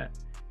like that,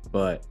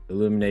 but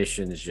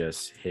Illuminations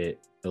just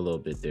hit a little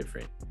bit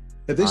different.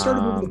 Have they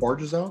started moving the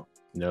barges out?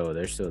 No,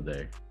 they're still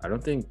there. I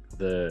don't think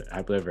the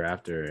Happily Ever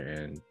After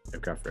and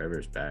Epcot Forever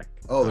is back.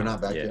 Oh, they're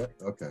not back yet?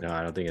 Okay. No,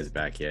 I don't think it's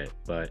back yet.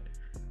 But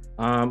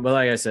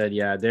like I said,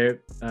 yeah,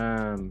 they're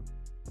I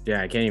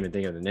can't even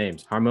think of the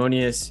names.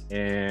 Harmonious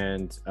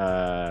and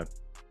I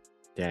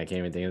can't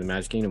even think of the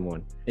Magic Kingdom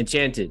one.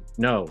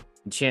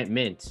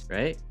 Enchantment,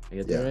 right? I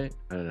get that right?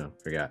 I don't know,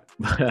 forgot.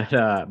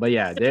 But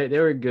yeah, they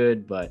were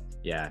good, but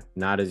yeah,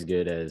 not as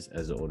good as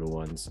the older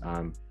ones.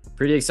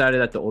 Pretty excited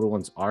that the older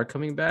ones are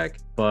coming back,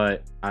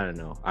 but I don't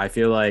know. I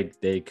feel like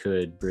they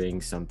could bring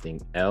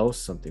something else,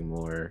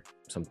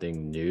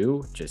 something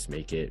new, just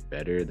make it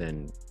better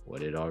than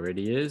what it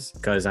already is.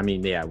 Because I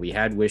mean, yeah, we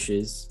had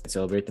Wishes,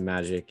 Celebrate the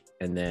Magic,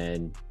 and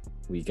then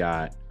we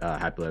got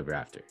Happily Ever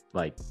After.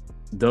 Like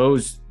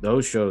those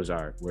shows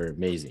were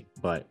amazing,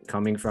 but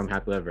coming from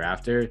Happily Ever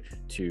After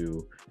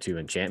to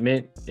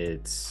Enchantment,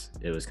 it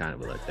was kind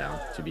of a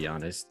letdown, to be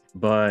honest.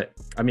 But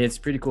I mean, it's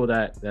pretty cool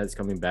that that's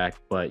coming back.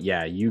 But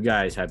yeah, you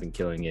guys have been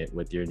killing it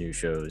with your new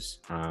shows.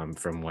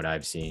 From what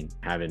I've seen,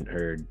 haven't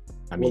heard.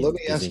 I mean, let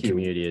me Disney ask you,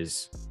 Community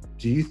is.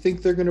 do you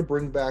think they're going to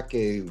bring back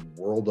a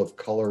World of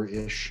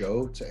Color-ish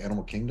show to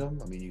Animal Kingdom?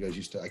 I mean, you guys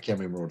used to, I can't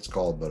remember what it's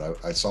called, but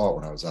I saw it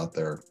when I was out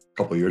there a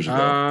couple of years ago.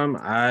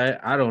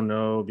 I don't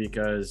know,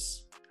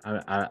 because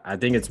I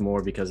think it's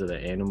more because of the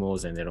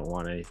animals and they don't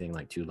want anything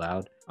like too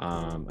loud.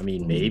 I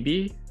mean,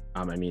 maybe.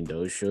 I mean,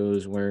 those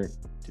shows weren't,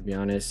 to be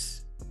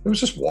honest. It was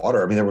just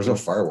water. I mean, there was no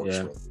fireworks.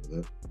 Yeah. With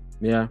it.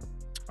 Yeah.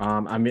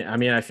 I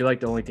mean, I feel like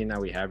the only thing that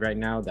we have right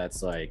now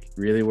that's like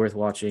really worth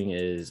watching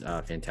is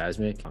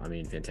Fantasmic. I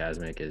mean,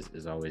 Fantasmic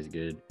is always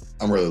good.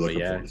 I'm really looking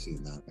forward to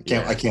seeing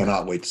that. I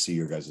cannot wait to see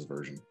your guys'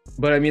 version.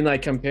 But I mean,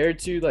 like compared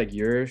to like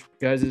your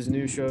guys'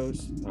 new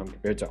shows,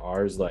 compared to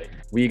ours, like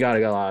we got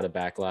a lot of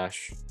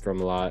backlash from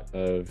a lot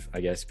of,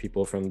 I guess,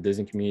 people from the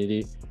Disney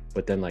community.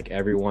 But then like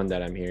everyone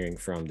that I'm hearing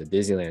from the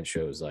Disneyland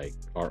shows like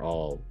are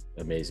all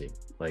amazing.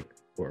 Like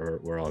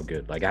we're all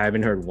good. Like I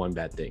haven't heard one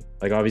bad thing.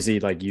 Like obviously,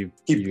 like you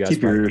guys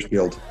keep your ears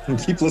peeled.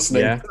 Keep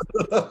listening. Yeah.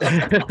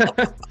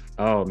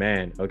 Oh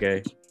man.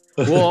 Okay.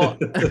 Well.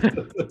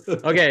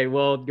 Okay.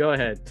 Well, go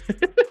ahead.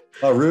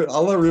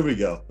 I'll let Ruby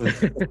go.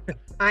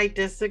 I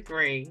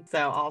disagree.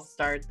 So I'll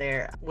start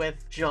there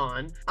with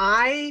John.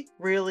 I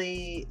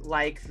really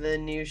like the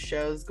new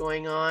shows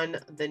going on,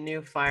 the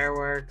new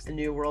fireworks, the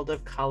new World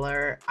of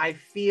Color. I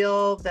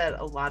feel that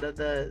a lot of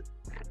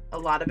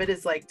it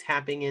is like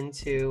tapping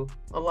into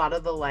a lot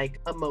of the like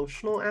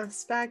emotional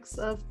aspects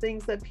of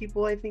things that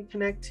people I think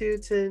connect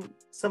to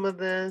some of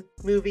the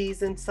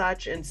movies and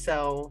such. And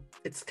so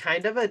it's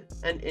kind of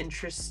an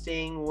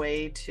interesting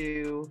way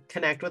to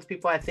connect with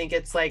people. I think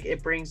it's like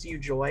it brings you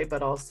joy,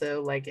 but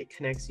also like it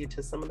connects you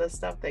to some of the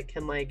stuff that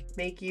can like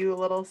make you a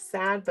little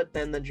sad, but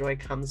then the joy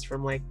comes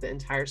from like the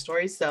entire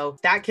story. So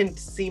that can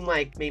seem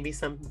like maybe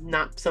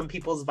not some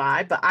people's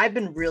vibe, but I've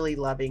been really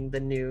loving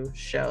the new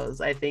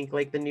shows. I think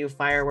like the new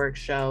fireworks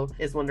show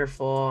is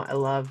wonderful. I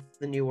love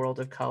the new World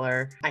of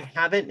Color. I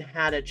haven't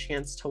had a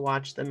chance to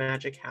watch the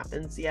Magic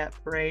Happens Yet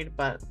parade,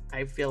 but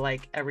I feel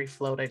like every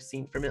float I've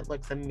seen from it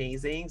looks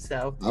amazing.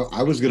 So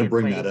I was going to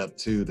bring that up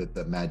too, that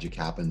the Magic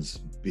Happens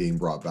being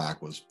brought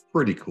back was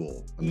pretty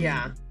cool. I mean,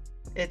 yeah.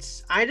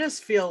 I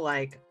just feel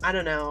like, I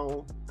don't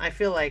know, I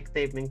feel like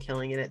they've been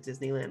killing it at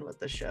Disneyland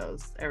with the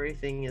shows.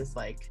 Everything is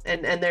like,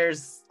 and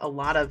there's a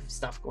lot of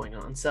stuff going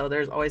on. So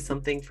there's always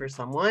something for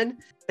someone.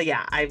 But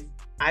yeah,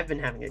 I've been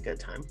having a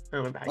good time. I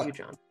don't know about you,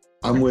 John.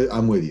 I'm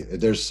with you.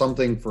 There's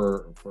something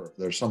for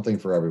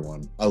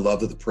everyone. I love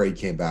that the parade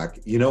came back.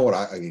 You know what?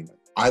 I mean,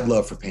 I'd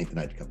love for Paint the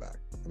Night to come back.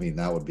 I mean,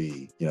 that would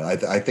be,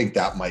 I think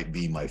that might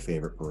be my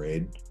favorite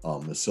parade.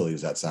 As silly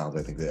as that sounds,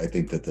 I think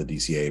that the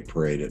DCA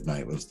parade at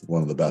night was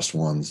one of the best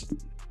ones.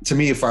 To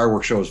me, a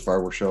fireworks show is a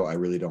fireworks show. I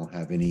really don't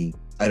have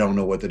I don't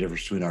know what the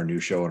difference between our new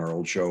show and our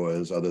old show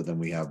is, other than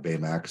we have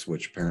Baymax,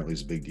 which apparently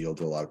is a big deal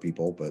to a lot of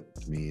people, but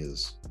to me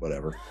is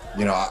whatever.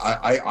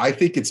 I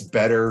think it's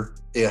better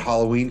at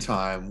Halloween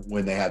time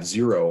when they have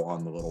Zero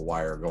on the little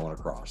wire going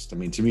across. I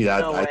mean, to me,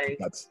 I think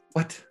that's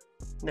what?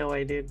 No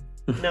way, dude.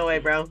 No way,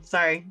 bro.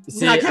 Sorry.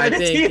 See, I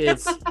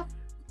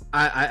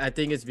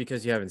think it's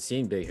because you haven't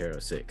seen Big Hero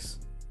 6.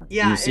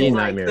 Yeah, you've seen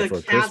like Nightmare the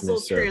Before castle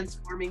Christmas,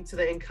 transforming to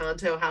the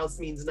Encanto house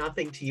means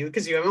nothing to you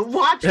because you haven't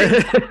watched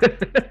it.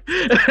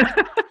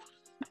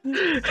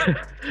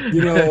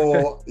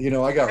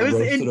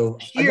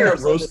 I got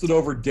roasted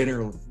over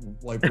dinner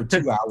like for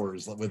 2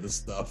 hours with this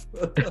stuff.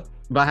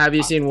 But have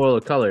you seen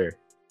World of Color?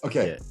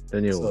 Okay, yeah,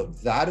 the new one.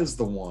 That is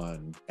the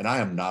one, and I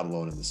am not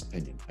alone in this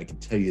opinion. I can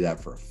tell you that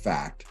for a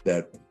fact,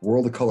 that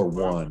World of Color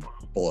 1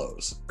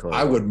 blows. Cool.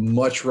 I would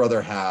much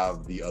rather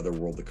have the other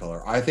World of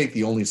Color. I think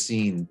the only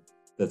scene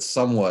that's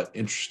somewhat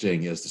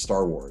interesting is the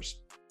Star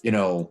Wars.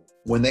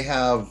 When they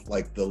have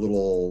like the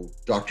little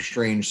Doctor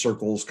Strange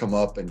circles come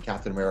up and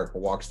Captain America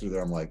walks through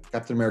there, I'm like,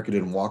 Captain America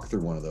didn't walk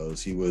through one of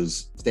those. He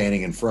was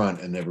standing in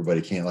front and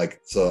everybody can't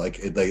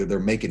they're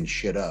making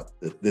shit up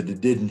that it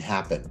didn't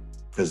happen.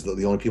 Because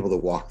the only people that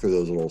walked through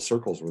those little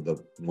circles were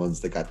the ones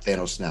that got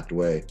Thanos snapped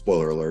away.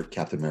 Spoiler alert,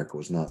 Captain America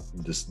was not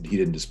he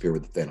didn't disappear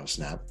with the Thanos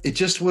snap. It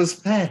just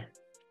was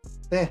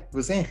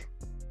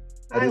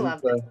I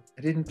love it.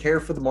 I didn't care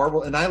for the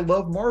Marvel, and I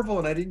love Marvel,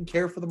 and I didn't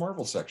care for the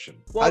Marvel section.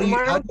 Well,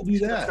 how do you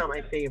do that? That's not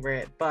my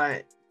favorite,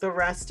 but the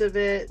rest of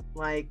it,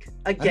 like,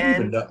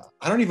 again,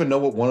 I don't even know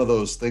what one of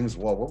those things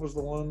was. What was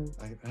the one?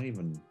 I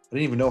didn't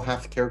even know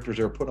half the characters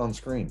they were put on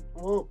screen.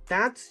 Well,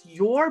 that's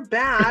your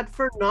bad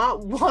for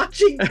not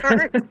watching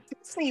current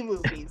Disney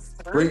movies.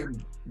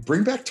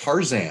 Bring back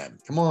Tarzan.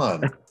 Come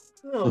on.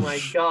 Oh my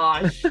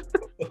gosh.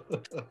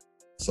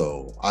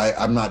 So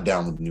I'm not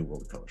down with the new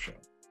World of Color show.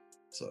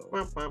 So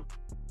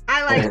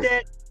I liked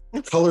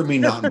it. Color me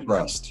not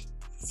impressed.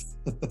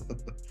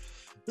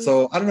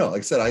 So I don't know. Like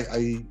I said,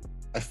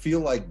 I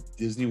feel like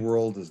Disney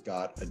World has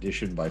got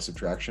addition by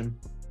subtraction.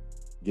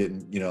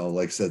 getting,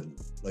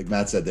 like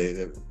Matt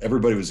said,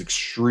 everybody was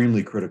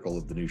extremely critical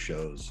of the new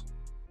shows.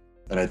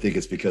 And I think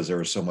it's because there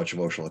was so much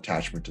emotional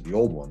attachment to the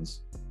old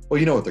ones. Well,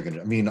 you know what they're going to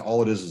do. I mean,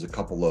 all it is a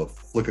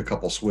flick a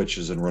couple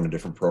switches and run a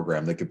different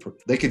program. They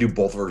could do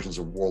both versions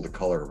of World of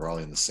Color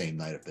probably in the same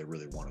night if they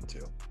really wanted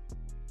to.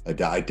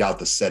 I doubt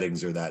the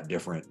settings are that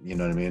different. You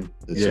know what I mean?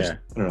 It's just, I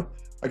don't know.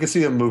 I can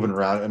see them moving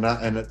around,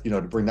 and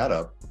to bring that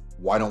up,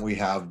 why don't we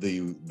have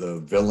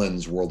the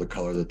villains World of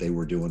Color that they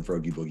were doing for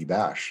Oogie Boogie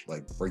Bash?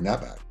 Like, bring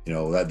that back.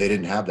 That they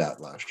didn't have that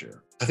last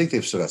year. I think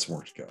they've still got some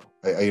work to go.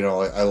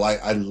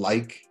 I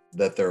like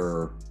that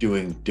they're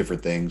doing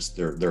different things.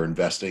 They're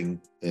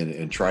investing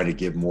in trying to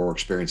give more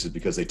experiences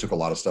because they took a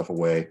lot of stuff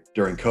away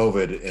during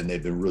COVID, and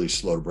they've been really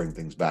slow to bring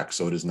things back.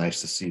 So it is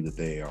nice to see that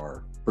they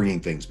are bringing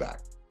things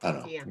back. I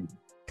don't know. Yeah.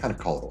 Kind of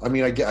call it. I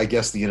mean, I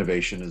guess the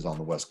innovation is on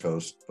the West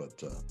Coast,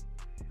 but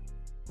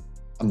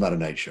I'm not a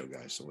night show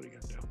guy, so what are you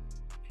gonna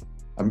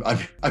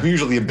do? I'm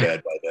usually in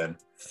bed by then,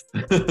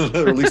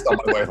 or at least on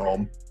my way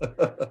home.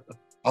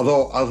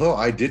 Although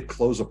I did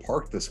close a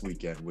park this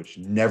weekend, which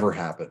never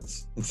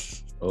happens.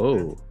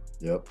 Oh,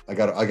 yep. I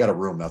got a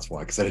room. That's why,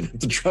 because I didn't have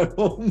to drive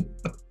home.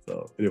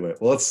 So anyway,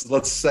 well, let's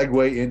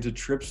segue into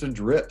trips and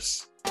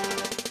drips.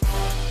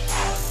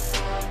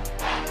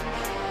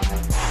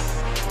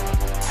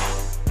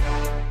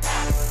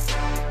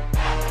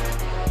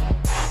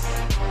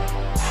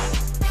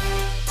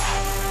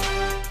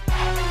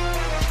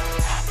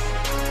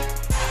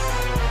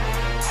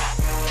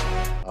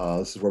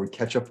 This is where we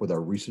catch up with our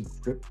recent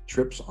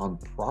trips on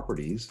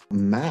properties.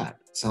 Matt,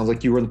 sounds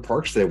like you were in the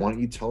parks today. Why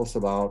don't you tell us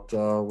about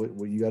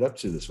what you got up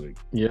to this week?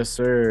 Yes,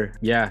 sir.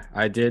 Yeah,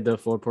 I did the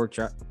four park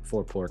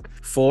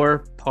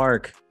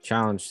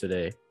challenge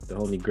today, the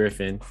Holy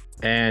Griffin.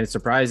 And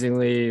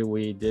surprisingly,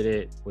 we did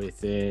it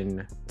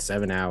within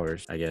 7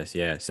 hours, I guess.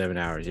 Yeah, 7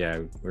 hours. Yeah,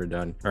 we're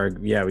done.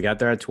 We got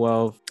there at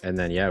 12, and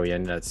then we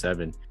ended at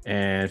 7.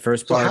 And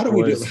first park. So how do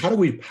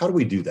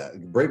we do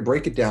that?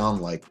 Break it down.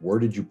 Like, where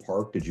did you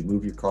park? Did you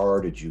move your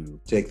car? Did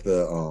you take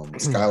the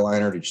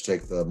Skyliner? Did you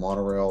take the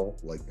monorail?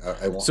 Like,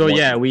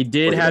 we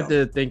did have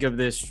to think of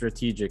this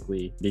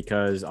strategically,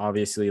 because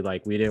obviously,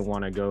 like, we didn't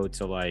want to go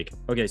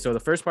to so the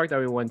first park that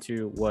we went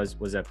to was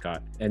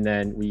Epcot, and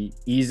then we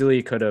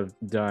easily could have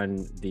done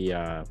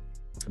the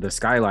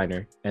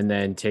Skyliner and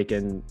then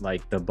taken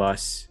like the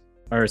bus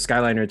or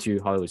Skyliner to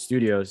Hollywood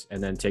Studios,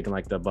 and then taking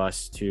like the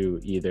bus to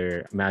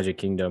either Magic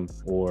Kingdom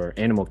or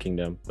Animal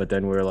Kingdom. But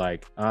then we're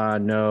like,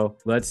 no,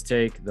 let's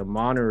take the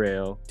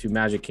monorail to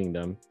Magic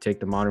Kingdom, take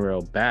the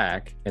monorail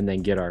back, and then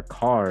get our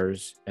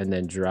cars and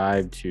then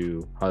drive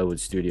to Hollywood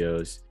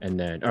Studios. And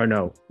then,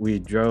 we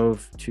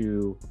drove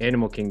to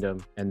Animal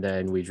Kingdom and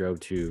then we drove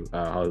to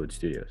Hollywood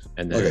Studios.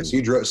 And then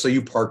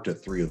you parked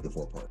at 3 of the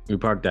 4 parks. We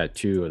parked at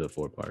 2 of the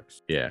 4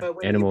 parks. Yeah.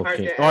 Animal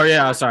Kingdom. Oh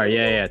yeah, sorry.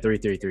 Yeah,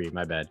 333.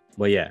 My bad.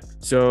 But yeah.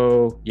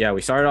 So yeah,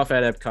 we started off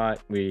at Epcot.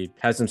 We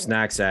had some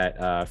snacks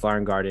at Flower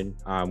and Garden.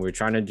 We were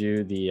trying to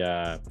do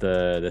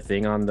the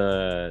thing on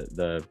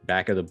the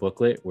back of the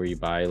booklet where you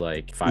buy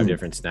like 5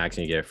 different snacks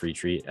and you get a free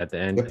treat at the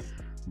end. Yep.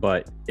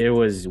 But it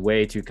was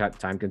way too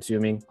time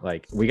consuming.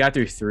 Like, we got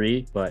through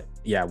 3, but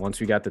yeah, once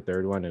we got the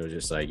 3rd one, it was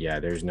just like, yeah,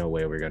 there's no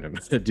way we're gonna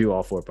do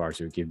all 4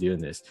 parks if we keep doing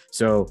this.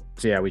 So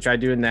yeah, we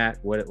tried doing that.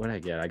 What did I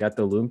get? I got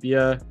the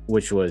Lumpia,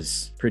 which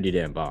was pretty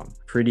damn bomb,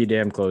 pretty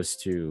damn close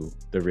to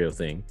the real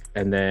thing.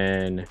 And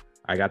then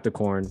I got the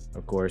corn,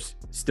 of course,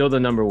 still the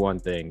number 1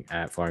 thing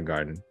at Flower and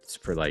Garden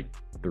for like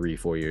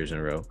 3-4 years in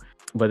a row.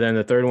 But then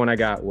the 3rd one I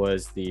got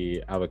was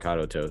the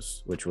avocado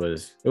toast, which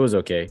was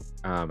okay.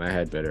 I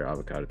had better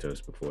avocado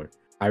toast before.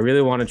 I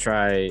really want to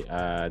try,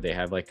 they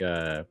have like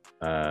a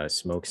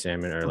smoked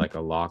salmon or like a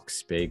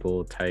lox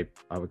bagel type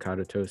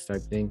avocado toast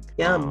type thing.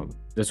 Yum.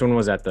 This one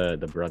was at the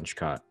brunch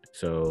cot.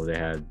 So they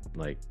had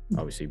like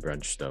obviously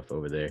brunch stuff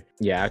over there.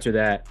 Yeah, after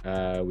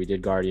that, we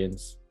did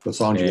Guardians. What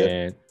song did you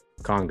get?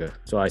 Conga.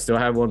 So I still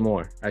have one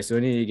more. I still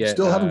need to get.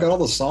 Still haven't got all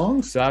the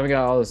songs? Still haven't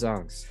got all the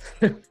songs.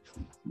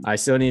 I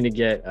still need to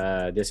get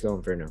Disco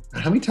Inferno.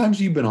 How many times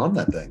have you been on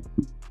that thing?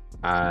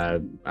 I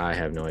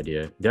have no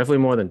idea. Definitely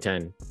more than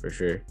 10 for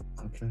sure.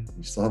 Okay,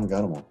 you still haven't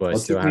got them all. But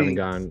still haven't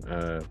gone.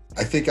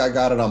 I think I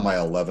got it on my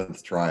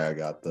 11th try.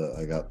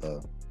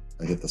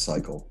 I hit the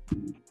cycle.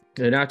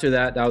 And after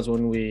that was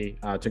when we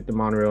took the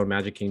monorail in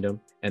Magic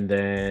Kingdom, and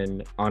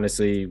then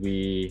honestly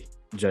we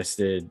just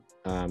did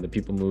the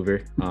People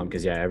Mover,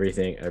 because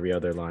every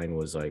other line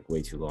was like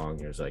way too long.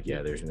 It was like,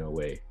 yeah, there's no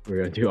way we're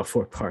gonna do all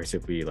 4 parks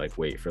if we like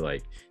wait for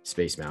like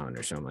Space Mountain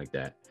or something like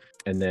that.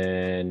 And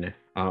then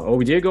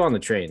we did go on the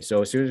train.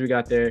 So as soon as we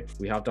got there,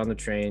 we hopped on the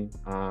train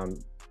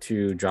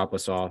to drop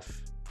us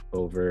off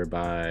over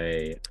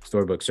by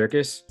Storybook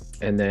Circus,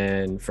 and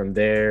then from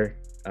there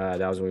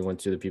that was when we went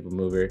to the People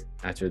Mover.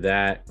 After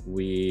that,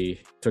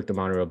 we took the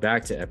monorail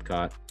back to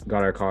Epcot,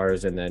 got our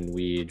cars, and then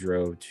we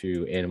drove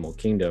to Animal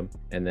Kingdom.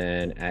 And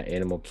then at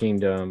Animal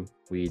Kingdom,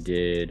 we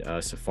did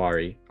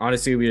Safari.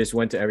 Honestly, we just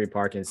went to every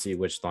park and see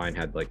which line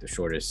had like the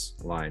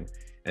shortest line.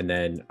 And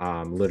then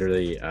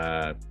literally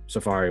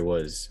Safari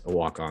was a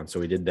walk-on, so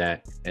we did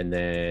that. And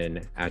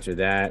then after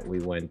that we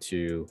went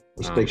to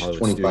Which takes you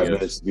 25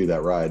 minutes to do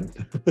that ride.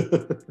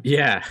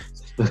 Yeah,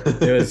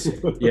 it was.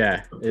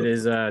 Yeah, it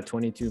is a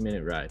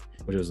 22-minute ride,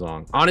 which was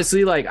long.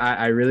 Honestly, like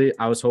I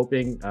was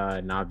hoping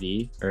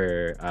Navi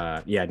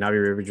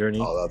River Journey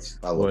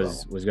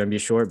was gonna be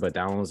short, but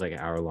that one was like an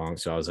hour long.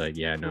 So I was like,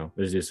 yeah, no,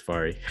 let's do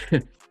Safari.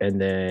 And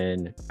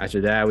then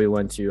after that, we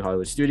went to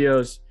Hollywood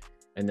Studios,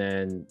 and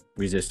then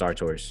we did Star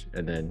Tours,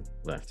 and then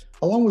left.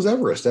 How long was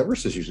Everest?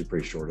 Everest is usually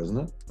pretty short, isn't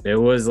it? It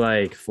was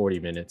like 40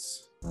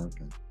 minutes.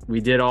 Okay.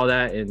 We did all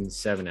that in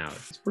 7 hours.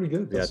 It's pretty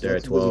good. We got there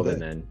at 12 and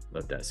then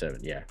left at 7.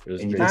 Yeah, it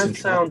was. That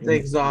sounds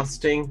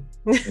exhausting.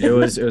 It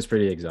was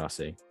pretty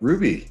exhausting.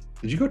 Ruby,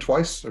 did you go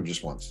twice or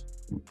just once?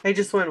 I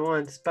just went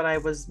once, but I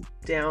was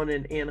down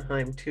in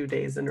Anaheim 2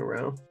 days in a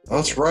row. Oh,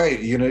 that's right.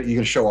 You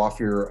gonna show off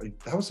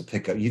that was a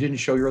pickup. You didn't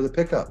show your other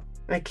pickup.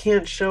 I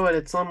can't show it.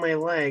 It's on my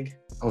leg.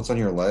 Oh, it's on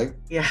your leg?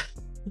 Yeah.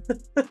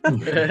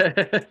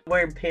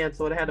 Wearing pants,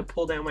 so I had to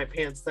pull down my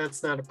pants.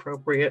 That's not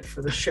appropriate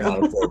for the show.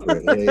 Not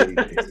appropriate.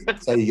 Hey,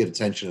 that's how you get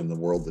attention in the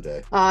world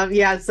today.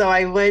 Yeah, so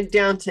I went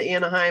down to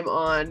Anaheim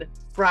on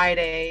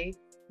Friday,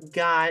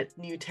 got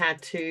new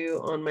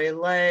tattoo on my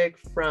leg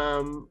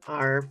from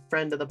our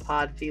friend of the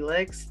pod,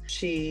 Felix.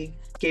 She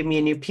gave me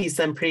a new piece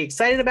I'm pretty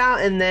excited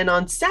about. And then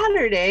on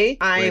Saturday,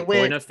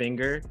 point a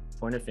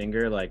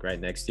finger like right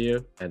next to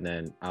you, and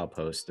then I'll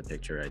post the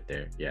picture right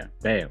there. Yeah,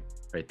 bam,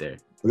 right there.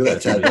 Look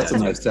at that tattoo. That's a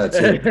nice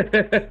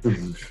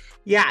tattoo.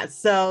 Yeah,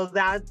 so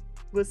that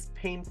was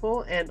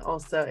painful and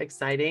also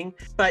exciting.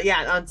 But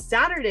yeah, on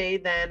Saturday,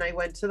 then I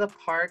went to the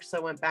park. So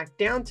I went back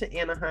down to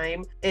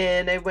Anaheim,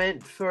 and I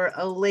went for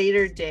a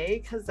later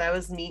day because I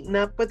was meeting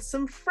up with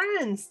some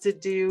friends to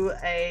do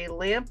a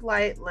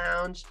Lamplight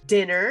Lounge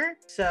dinner.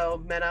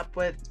 So met up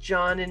with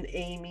John and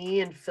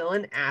Amy and Phil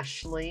and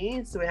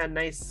Ashley. So we had a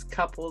nice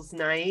couples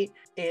night.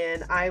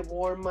 And I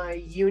wore my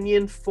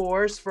Union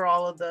 4s for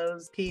all of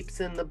those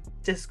peeps in the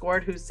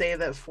Discord who say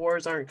that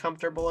 4s aren't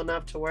comfortable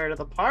enough to wear to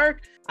the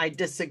park. I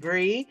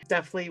disagree.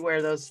 Definitely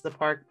wear those to the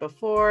park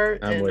before.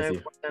 I wore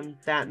them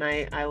that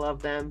night. I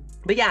love them.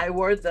 But yeah, I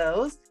wore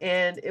those,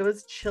 and it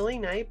was a chilly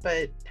night,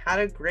 but had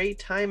a great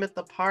time at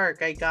the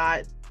park.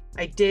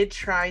 I did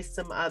try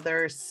some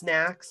other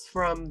snacks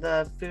from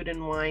the Food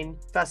and Wine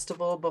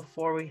Festival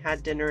before we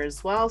had dinner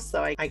as well.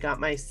 So I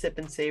got my Sip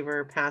and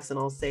Savor pass, and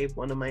I'll save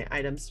one of my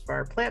items for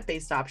our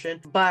plant-based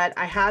option. But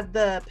I had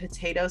the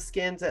potato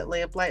skins at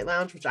Lamplight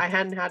Lounge, which I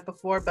hadn't had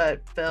before,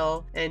 but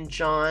Phil and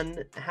John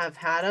have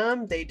had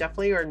them. They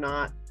definitely are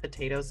not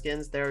potato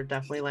skins. They're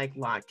definitely like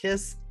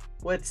latkes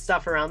with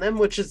stuff around them,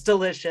 which is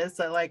delicious.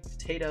 I like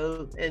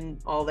potato in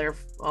all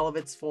of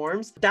its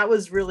forms. That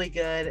was really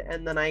good.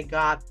 And then I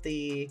got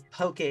the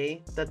poke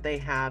that they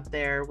have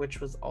there,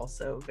 which was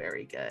also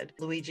very good.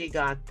 Luigi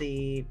got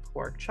the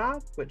pork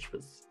chop, which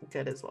was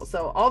good as well.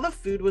 So all the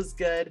food was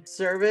good.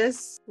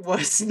 Service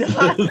was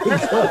not.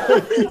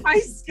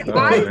 I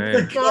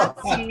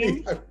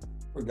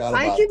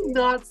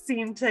cannot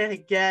seem to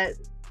get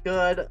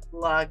good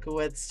luck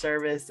with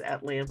service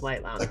at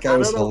Lamplight Lounge. That guy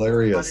was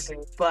hilarious.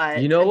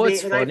 But you know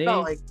what's funny?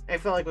 I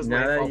felt like it was now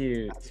my that fault.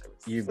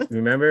 You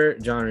remember,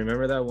 John,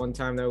 remember that one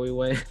time that we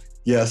went?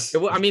 Yes.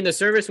 I mean, the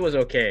service was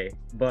okay,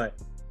 but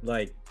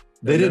like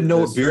they didn't know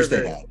what beers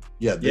they had.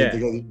 Yeah. They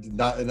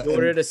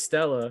ordered a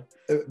Stella.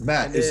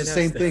 Matt, it's the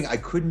same thing. I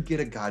couldn't get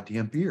a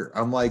goddamn beer.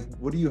 I'm like,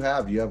 what do you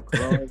have? You have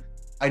Corona?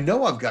 I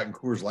know I've gotten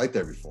Coors Light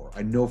there before.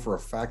 I know for a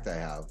fact I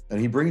have.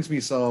 And he brings me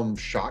some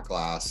shot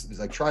glass.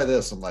 He's like, try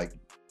this. I'm like,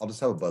 I'll just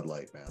have a Bud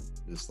Light, man.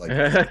 Just like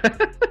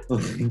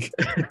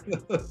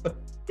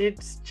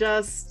it's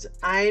just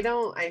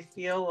I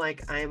feel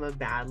like I'm a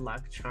bad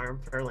luck charm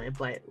for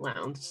Lamplight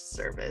Lounge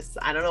service.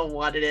 I don't know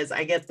what it is.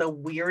 I get the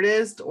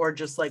weirdest or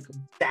just like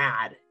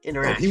bad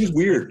interaction. He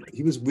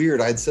was weird.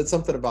 I had said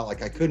something about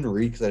like I couldn't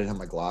read because I didn't have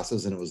my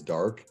glasses and it was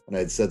dark. And I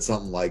had said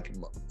something like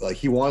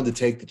he wanted to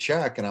take the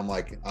check, and I'm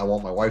like, I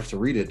want my wife to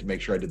read it to make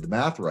sure I did the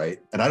math right.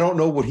 And I don't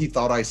know what he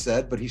thought I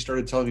said, but he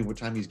started telling me what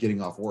time he's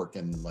getting off work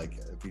and like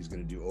if he's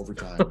going to do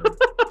overtime.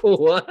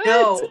 What?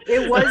 No,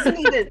 it wasn't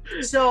even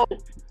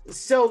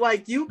so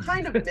like you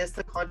kind of missed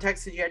the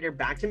context that you had your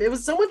back to him. It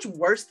was so much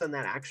worse than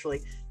that,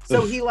 actually.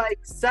 So he like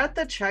set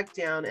the check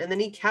down, and then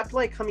he kept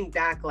like coming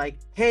back like,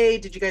 hey,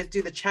 did you guys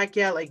do the check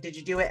yet? Like, did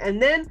you do it? And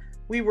then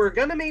we were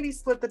gonna maybe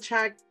split the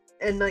check,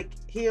 and like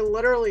he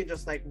literally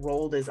just like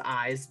rolled his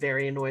eyes,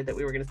 very annoyed that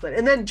we were gonna split.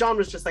 And then John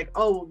was just like,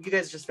 oh, you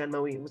guys just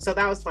Venmo me. So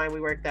that was fine. We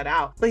worked that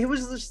out. But he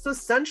was just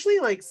essentially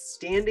like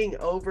standing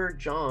over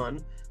John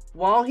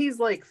while he's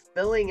like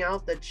filling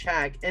out the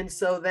check. And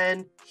so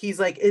then he's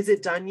like, is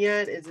it done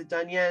yet? Is it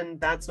done yet?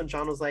 And that's when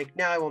John was like,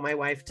 no, I want my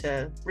wife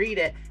to read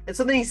it. And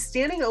so then he's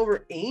standing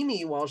over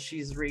Amy while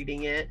she's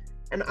reading it.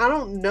 And I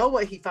don't know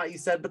what he thought you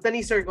said, but then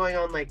he started going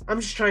on like, I'm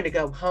just trying to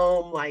go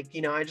home. Like,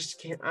 you know, I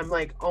just can't, I'm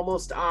like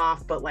almost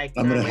off, but like,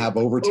 I'm going to have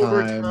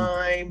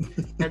overtime.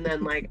 And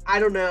then like, I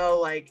don't know,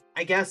 like,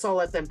 I guess I'll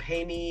let them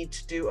pay me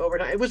to do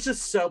overtime. It was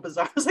just so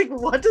bizarre. I was like,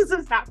 what does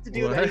this have to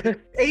do with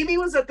it? Amy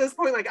was at this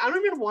point like, I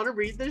don't even want to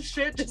read this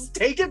shit. Just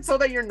take it so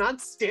that you're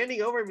not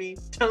standing over me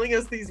telling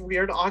us these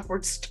weird,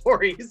 awkward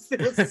stories.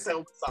 It was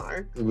so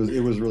bizarre. It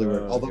was really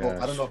weird. Although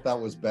gosh. I don't know if that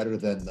was better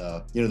than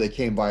you know, they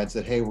came by and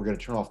said, hey, we're going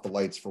to turn off the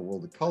lights for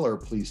World of Color.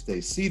 Please stay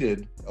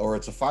seated, or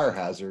it's a fire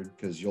hazard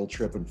because you'll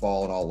trip and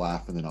fall and I'll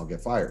laugh and then I'll get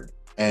fired.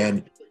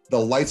 And the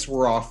lights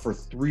were off for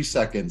 3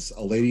 seconds.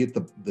 A lady at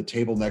the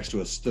table next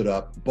to us stood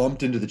up,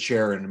 bumped into the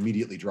chair, and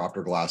immediately dropped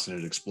her glass, and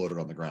it exploded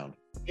on the ground.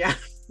 Yeah.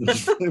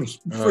 It was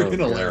freaking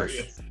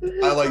hilarious.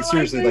 I like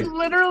seriously they like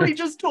literally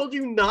just told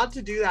you not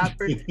to do that.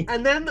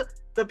 And then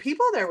the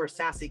people there were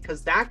sassy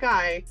because that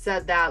guy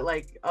said that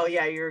like, oh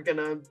yeah, you're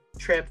gonna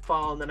trip,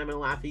 fall, and then I'm gonna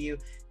laugh at you.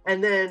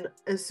 And then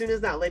as soon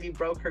as that lady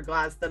broke her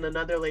glass, then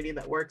another lady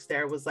that works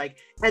there was like,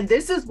 and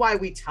this is why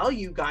we tell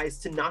you guys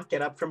to not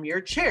get up from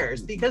your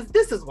chairs, because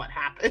this is what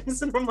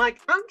happens. And I'm like,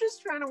 I'm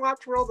just trying to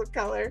watch World of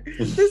Color.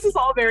 This is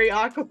all very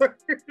awkward.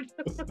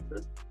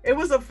 It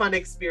was a fun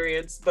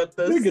experience, but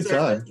the good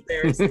time.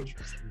 there is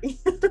interesting.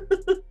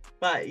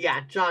 But yeah,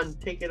 John,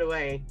 take it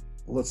away.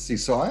 Let's see.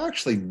 So I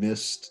actually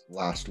missed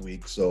last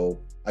week. So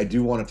I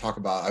do want to talk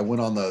about, I went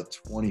on the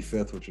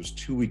 25th, which was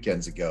 2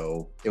 weekends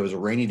ago. It was a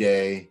rainy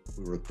day.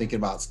 We were thinking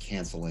about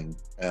canceling,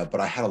 but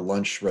I had a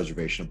lunch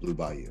reservation at Blue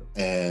Bayou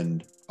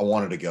and I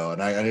wanted to go.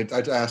 And I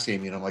asked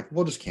Amy and I'm like,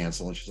 we'll just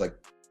cancel. And she's like,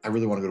 I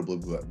really want to go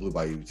to Blue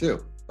Bayou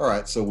too. All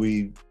right. So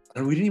we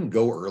didn't even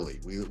go early.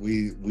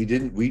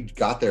 We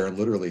got there and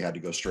literally had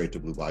to go straight to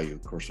Blue Bayou.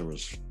 Of course,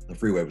 the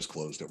freeway was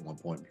closed at one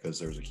point because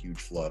there was a huge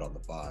flood on the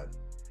 5.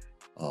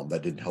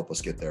 That didn't help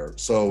us get there.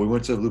 So we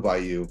went to Blue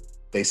Bayou.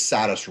 They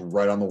sat us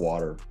right on the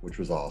water, which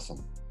was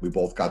awesome. We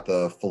both got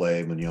the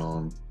filet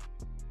mignon,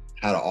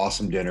 had an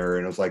awesome dinner,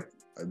 and it was like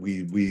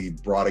we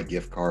brought a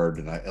gift card.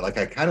 And I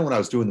kind of, when I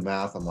was doing the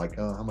math, I'm like,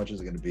 oh, how much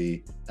is it going to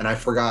be? And I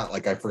forgot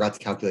to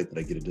calculate that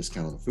I get a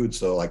discount on the food.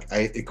 So like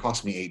it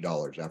cost me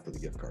 $8 after the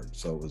gift card.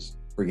 So it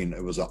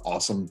was an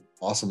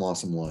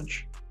awesome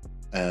lunch.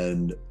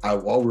 And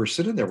while we were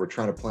sitting there, we're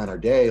trying to plan our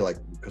day, like,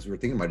 because we were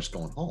thinking about just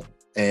going home.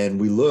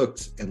 And we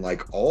looked, and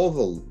like all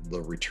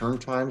the return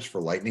times for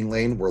Lightning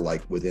Lane were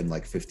like within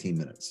like 15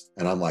 minutes.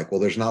 And I'm like,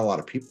 well, there's not a lot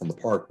of people in the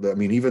park. I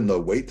mean, even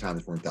the wait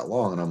times weren't that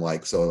long. And I'm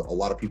like, so a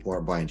lot of people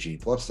aren't buying Genie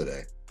Plus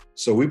today.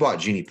 So we bought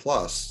Genie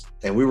Plus,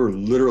 and we were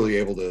literally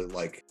able to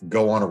like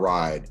go on a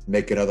ride,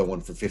 make another one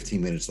for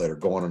 15 minutes later,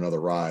 go on another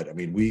ride. I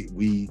mean,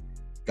 we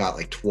got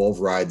like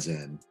 12 rides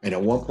in, and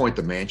at one point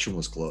the mansion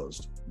was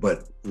closed,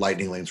 but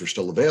Lightning Lanes were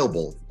still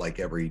available like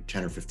every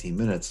 10 or 15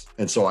 minutes.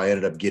 And so I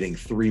ended up getting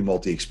 3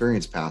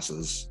 multi-experience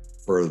passes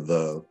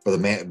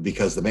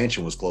because the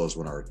mansion was closed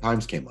when our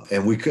times came up,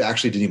 and we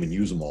actually didn't even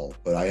use them all.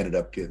 But I ended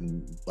up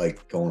getting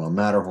like going on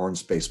Matterhorn,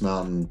 Space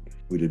Mountain.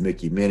 We did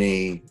Mickey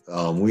Minnie.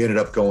 We ended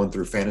up going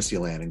through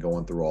Fantasyland and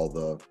going through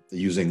all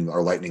using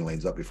our Lightning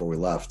Lanes up before we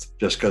left,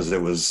 just because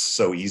it was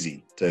so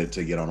easy to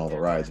get on all the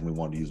rides and we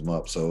wanted to use them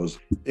up. So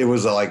it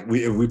was like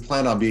we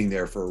planned on being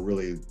there for a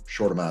really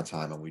short amount of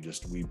time, and we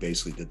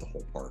basically did the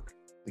whole park.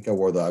 I think I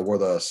wore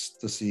the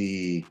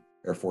Stussy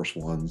Air Force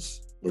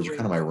Ones. Those are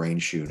kind of my rain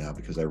shoe now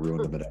because I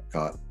ruined them at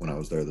Epcot when I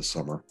was there this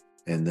summer.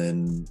 And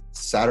then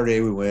Saturday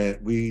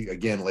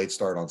again, late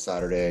start on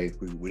Saturday.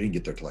 We didn't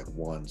get there till like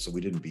 1, so we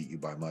didn't beat you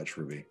by much,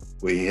 Ruby.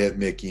 We hit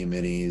Mickey and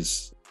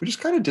Minnie's. We just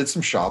kind of did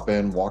some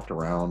shopping, walked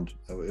around.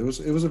 It was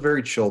a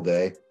very chill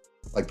day.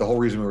 Like the whole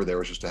reason we were there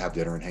was just to have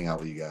dinner and hang out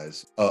with you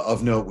guys.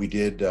 Of note, we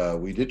did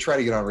try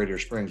to get on Radiator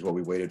Springs, but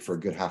we waited for a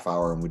good half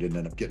hour and we didn't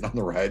end up getting on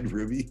the ride,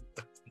 Ruby.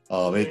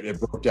 It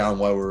broke down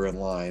while we were in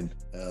line.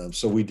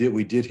 So we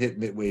did hit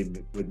Midway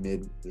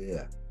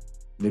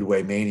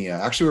Mania.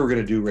 Actually, we were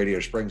going to do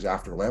Radiator Springs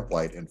after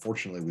Lamplight, and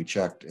fortunately we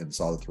checked and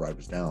saw that the ride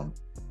was down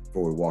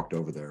before we walked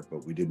over there.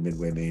 But we did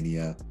Midway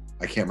Mania.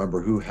 I can't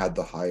remember who had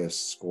the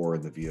highest score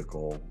in the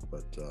vehicle,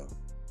 but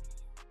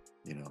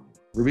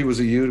Ruby, was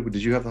it you?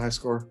 Did you have the high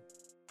score?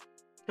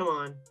 Come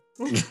on.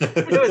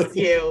 It was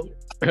you.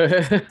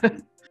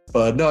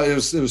 But no, it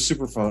was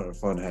super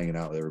fun hanging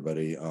out with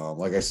everybody.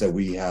 Like I said,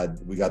 we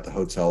got the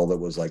hotel that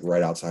was like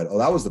right outside. Oh,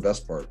 that was the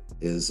best part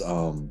is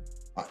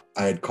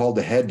I had called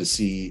ahead to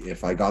see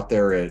if I got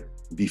there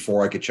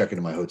before I could check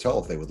into my hotel,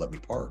 if they would let me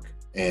park.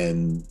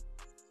 And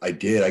I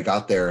did. I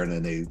got there, and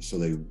then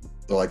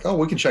they're like, oh,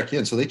 we can check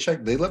in. So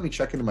they let me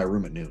check into my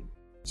room at noon.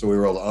 So we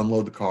were able to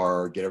unload the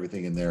car, get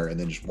everything in there, and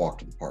then just walk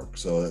to the park.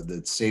 So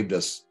it saved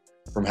us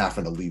from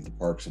having to leave the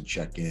parks and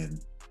check in.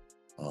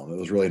 It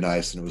was really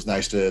nice, and it was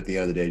nice to, at the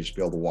end of the day, just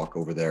be able to walk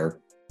over there.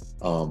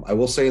 I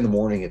will say in the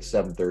morning at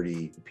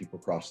 7:30, people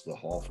across the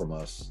hall from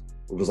us,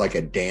 it was like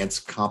a dance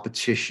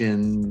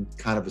competition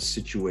kind of a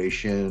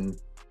situation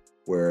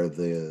where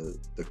the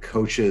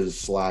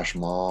coaches /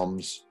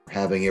 moms were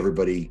having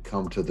everybody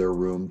come to their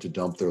room to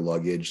dump their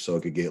luggage so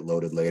it could get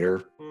loaded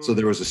later. So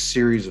there was a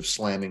series of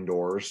slamming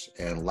doors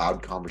and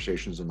loud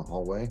conversations in the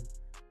hallway.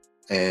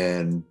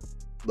 And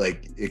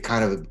like it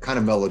kind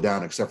of mellowed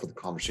down, except for the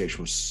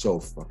conversation was so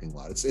fucking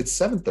loud. It's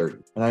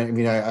 7:30, and I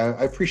mean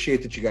I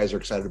appreciate that you guys are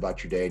excited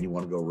about your day and you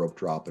want to go rope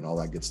drop and all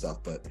that good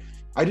stuff, but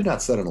I did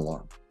not set an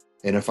alarm,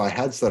 and if I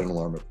had set an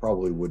alarm, it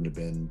probably wouldn't have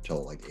been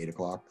till like 8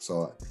 o'clock.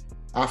 So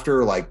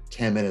after like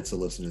 10 minutes of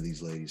listening to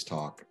these ladies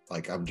talk,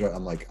 like I'm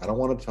like, I don't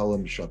want to tell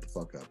them to shut the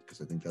fuck up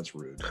because I think that's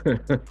rude.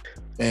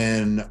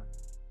 And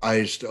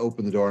I just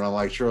opened the door and I'm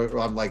like, sure.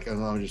 I'm like,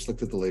 and I just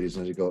looked at the ladies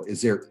and I just go,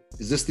 is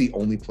this the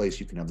only place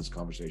you can have this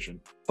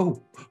conversation?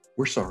 Oh,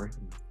 we're sorry.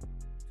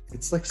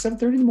 It's like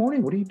 7:30 in the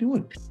morning. What are you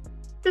doing?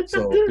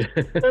 So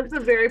that's a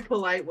very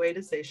polite way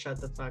to say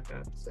shut the fuck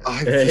up. So.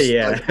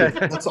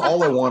 That's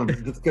all I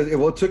wanted. Because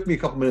it took me a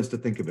couple minutes to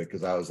think of it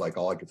because I was like,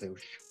 all I could say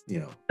was,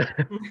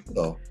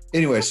 So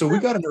anyway, so we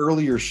got an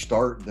earlier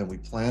start than we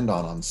planned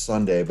on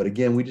Sunday, but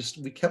again, we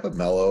kept it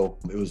mellow.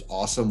 It was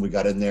awesome. We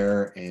got in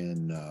there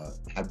and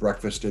had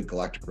breakfast at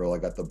Galactic Grill. I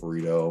got the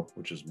burrito,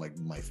 which is like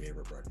my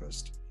favorite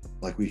breakfast.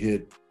 Like we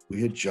hit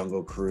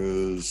Jungle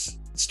Cruise.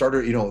 It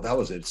started, that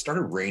was it. It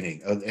started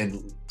raining,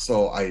 and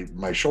so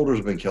my shoulders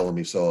have been killing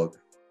me. So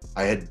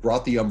I had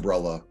brought the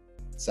umbrella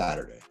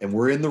Saturday, and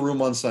we're in the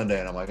room on Sunday,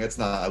 and I'm like,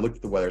 I looked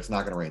at the weather, it's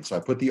not going to rain. So I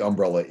put the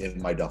umbrella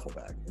in my duffel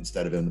bag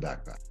instead of in the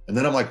backpack. And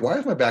then I'm like, why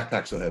is my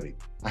backpack so heavy?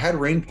 I had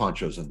rain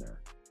ponchos in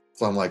there.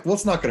 So I'm like, well,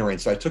 it's not going to rain.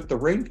 So I took the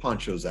rain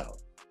ponchos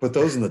out, put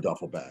those in the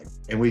duffel bag,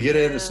 and we get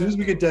in. As soon as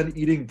we get done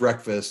eating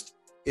breakfast,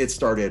 it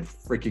started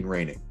freaking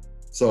raining.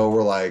 So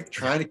we're like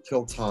trying to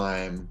kill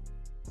time.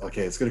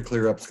 Okay, it's going to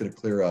clear up. It's going to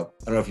clear up.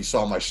 I don't know if you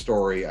saw my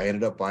story. I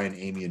ended up buying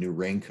Amy a new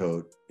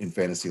raincoat in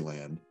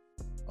Fantasyland.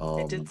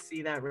 I did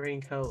see that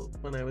raincoat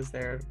when I was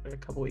there a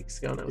couple weeks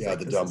ago. And I was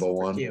the Dumbo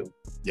one. Cute.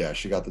 Yeah,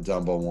 she got the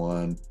Dumbo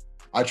one.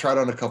 I tried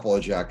on a couple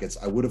of jackets.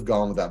 I would have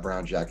gone with that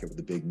brown jacket with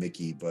the big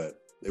Mickey,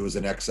 but it was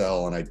an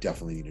XL and I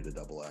definitely needed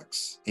a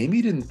XX.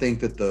 Amy didn't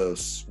think that the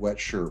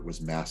sweatshirt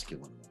was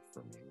masculine enough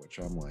for me, which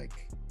I'm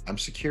like, I'm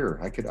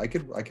secure. I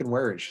can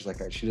wear it. She's like,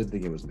 she didn't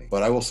think it was me.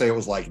 But I will say it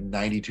was like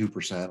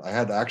 92%. I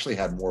actually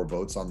had more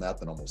votes on that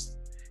than almost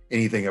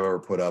anything I've ever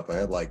put up. I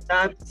had like,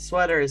 that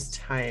sweater is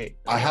tight.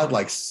 I had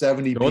like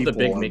 70 people. With the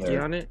big Mickey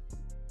on it?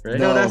 Right?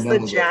 No, that's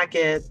the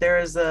jacket. There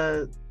is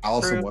a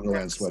Alice in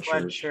Wonderland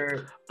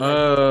sweatshirt.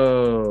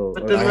 Oh,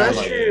 but the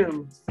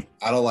mushrooms.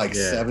 Out of like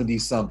 70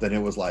 something, it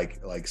was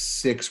like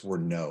 6 were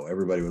no.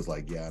 Everybody was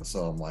like, yeah.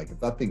 So I'm like, if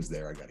that thing's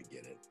there, I gotta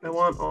get it. I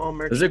want all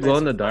merch. Does it glow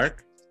in the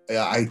dark?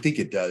 Yeah, I think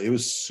it does. It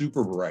was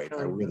super bright.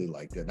 I really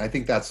liked it. And I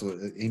think that's what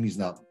Amy's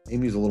a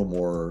little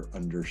more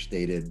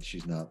understated.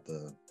 She's not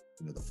the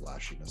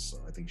flashiness.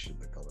 So I think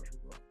the colors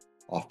were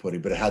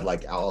off-putting, but it had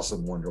like Alice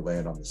in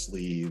Wonderland on the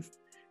sleeve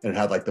and it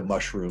had like the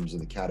mushrooms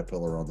and the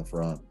caterpillar on the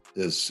front.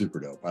 It was super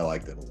dope. I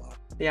liked it a lot.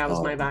 Yeah, it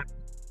was my vibe.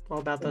 All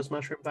about those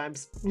mushroom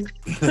vibes.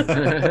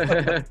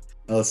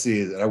 Let's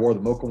see. I wore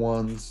the mocha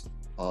ones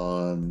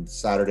on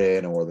Saturday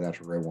and I wore the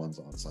natural gray ones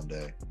on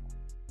Sunday.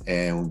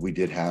 And we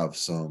did have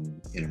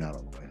some in and out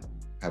on the way home.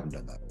 Haven't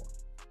done that in a while.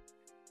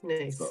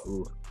 Nice.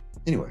 So,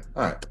 anyway,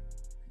 all right.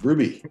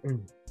 Ruby,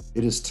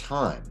 it is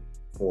time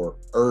for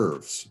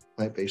Irv's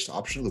plant-based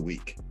option of the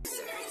week.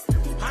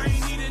 I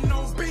ain't needing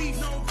no beef,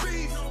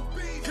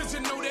 cause you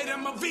know that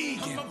I'm a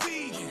vegan.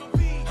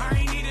 I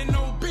ain't needing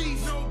no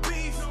beef,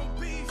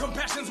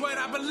 compassion's what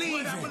I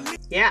believe in.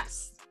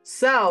 Yes.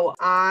 So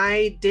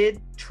I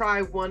did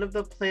try one of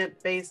the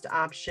plant-based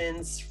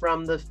options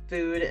from the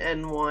Food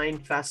and Wine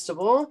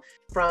Festival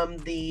from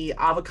the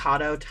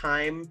Avocado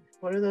Time.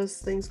 What are those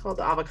things called?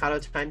 The Avocado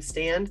Time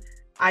stand.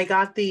 I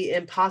got the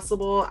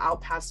Impossible Al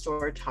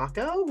Pastor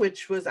taco,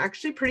 which was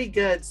actually pretty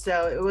good.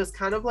 So it was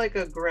kind of like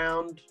a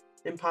ground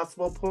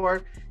Impossible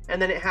pork.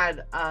 And then it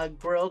had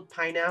grilled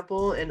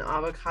pineapple and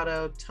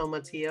avocado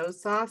tomatillo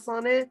sauce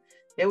on it.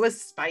 It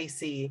was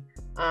spicy,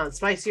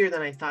 spicier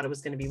than I thought it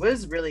was going to be. It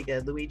was really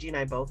good. Luigi and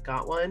I both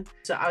got one.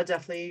 So I would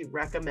definitely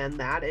recommend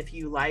that if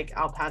you like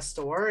Al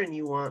Pastor and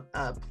you want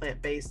a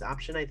plant-based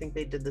option. I think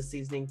they did the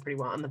seasoning pretty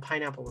well. And the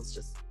pineapple was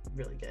just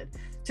really good.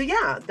 So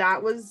yeah,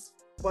 that was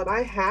what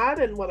I had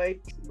and what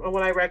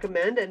I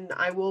recommend. And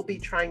I will be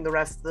trying the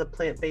rest of the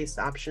plant-based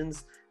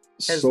options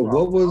as so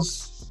well.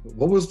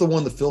 What was the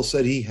one that Phil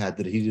said he had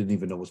that he didn't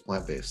even know was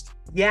plant-based?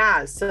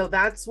 Yeah, so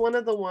that's one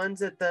of the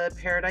ones at the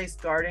Paradise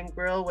Garden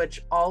Grill,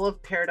 which all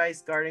of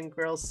Paradise Garden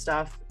Grill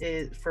stuff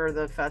is for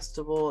the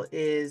festival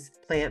is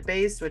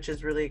plant-based, which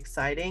is really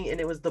exciting. And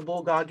it was the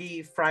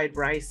bulgogi fried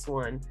rice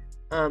one.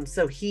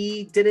 So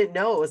he didn't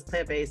know it was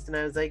plant-based, and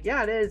I was like,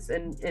 yeah, it is.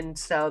 And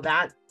so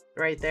that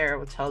right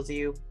there tells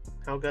you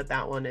how good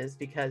that one is,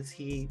 because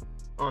he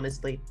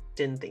honestly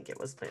didn't think it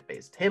was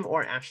plant-based. Him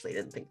or Ashley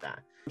didn't think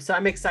that. So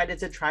I'm excited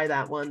to try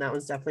that one. That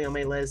one's definitely on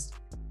my list.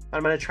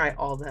 I'm going to try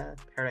all the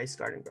Paradise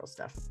Garden Grill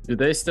stuff. Do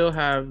they still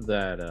have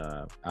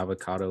that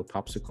avocado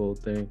popsicle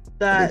thing?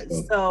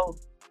 So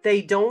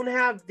they don't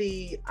have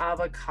the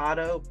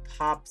avocado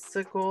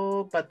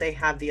popsicle, but they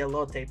have the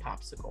elote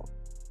popsicle.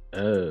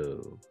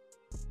 Oh.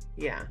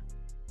 Yeah.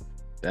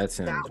 That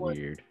sounds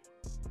weird.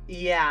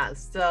 Yeah,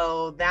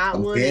 so that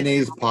one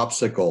mayonnaise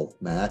popsicle,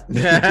 Matt.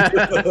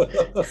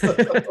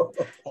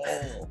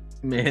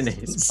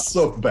 Mayonnaise.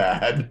 So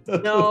bad.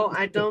 No,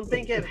 I don't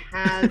think it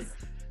has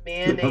A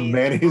mayonnaise.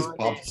 mayonnaise on it.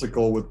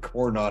 popsicle with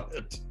corn on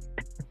it.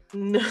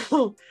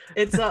 No,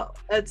 it's a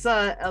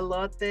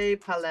elote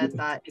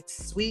paleta.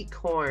 It's sweet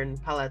corn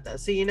paleta.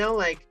 So you know,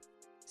 like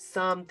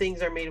some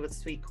things are made with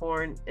sweet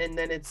corn, and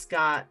then it's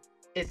got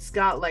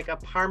like a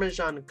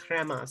Parmesan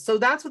crema. So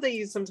that's what they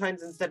use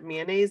sometimes instead of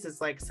mayonnaise, is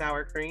like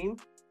sour cream.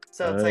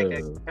 So it's like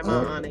a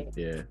crema on it.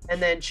 Yeah.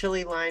 And then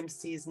chili lime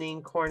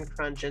seasoning, corn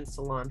crunch, and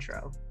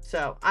cilantro.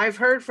 So I've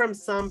heard from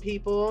some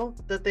people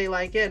that they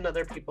like it and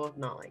other people have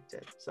not liked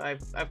it. So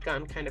I've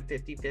gone kind of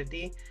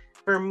 50-50.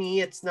 For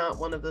me, it's not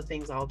one of the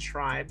things I'll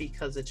try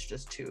because it's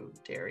just too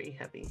dairy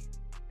heavy.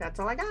 That's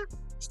all I got.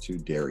 It's too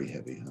dairy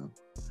heavy, huh?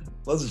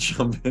 Let's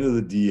jump into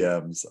the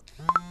DMs.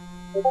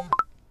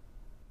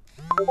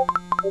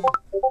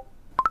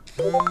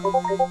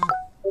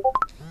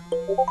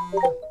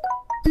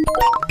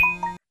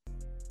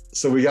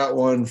 So we got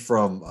one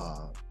from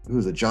who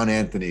was it? John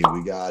Anthony.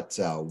 We got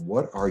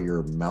what are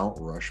your Mount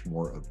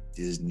Rushmore of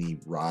Disney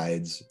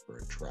rides or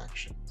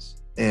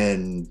attractions?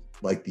 And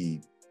like the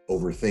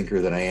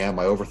overthinker that I am,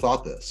 I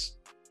overthought this.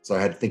 So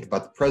I had to think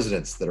about the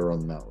presidents that are on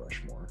the Mount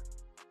Rushmore.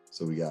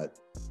 So we got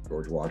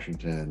George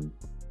Washington,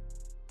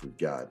 we've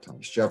got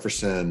Thomas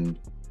Jefferson,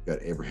 we've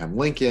got Abraham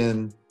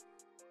Lincoln,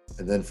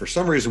 and then for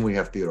some reason we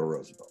have Theodore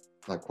Roosevelt.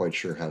 Not quite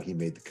sure how he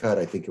made the cut.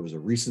 I think it was a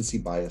recency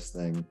bias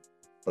thing,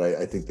 but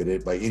I think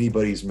that by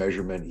anybody's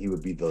measurement, he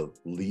would be the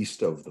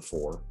least of the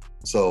four.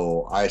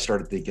 So I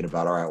started thinking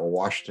about, all right, well,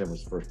 Washington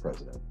was the first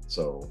president,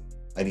 so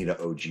I need an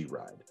OG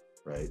ride,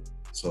 right?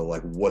 So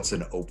like, what's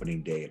an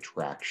opening day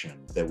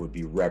attraction that would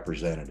be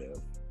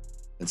representative?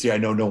 And see, I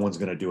know no one's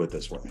going to do it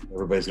this way.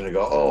 Everybody's going to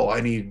go, oh, I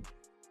need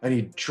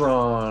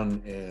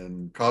Tron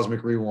and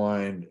Cosmic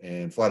Rewind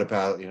and Flight of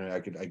Passage. You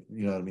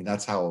know what I mean?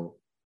 That's how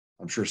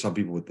I'm sure some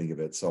people would think of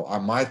it. So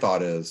my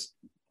thought is,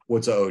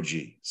 what's an OG?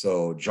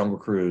 So Jungle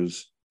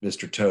Cruise,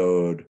 Mr.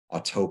 Toad,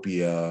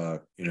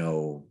 Autopia,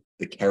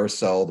 the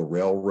carousel, the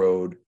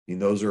railroad. I mean,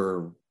 those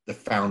are the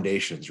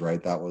foundations,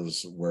 right? That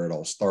was where it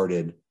all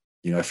started.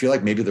 I feel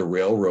like maybe the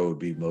railroad would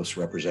be most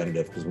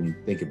representative, because when you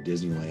think of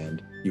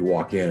Disneyland, you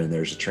walk in and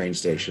there's a train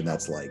station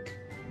that's like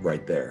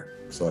right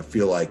there. So I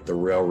feel like the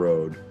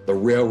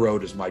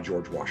railroad is my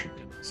George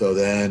Washington. So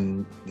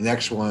then the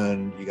next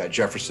one, you got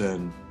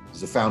Jefferson.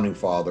 He's a founding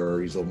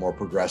father. He's a little more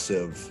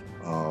progressive.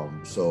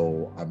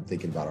 So I'm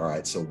thinking about, all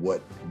right, so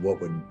what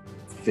would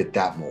fit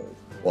that mold?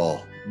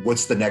 Well,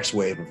 what's the next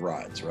wave of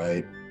rides,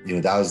 right?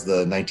 That was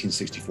the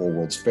 1964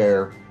 World's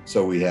Fair.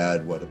 So we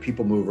had the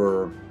People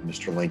Mover,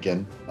 Mr.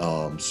 Lincoln,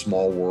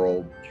 Small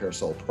World,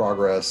 Carousel of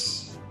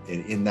Progress.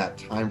 And in that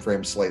time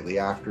frame, slightly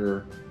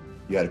after,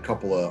 you had a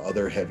couple of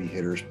other heavy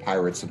hitters,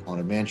 Pirates and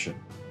Haunted Mansion.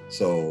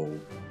 So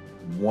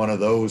one of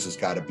those has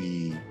got to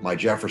be my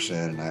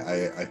Jefferson. And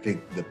I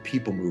think the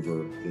People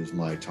Mover is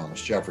my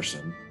Thomas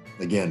Jefferson.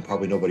 Again,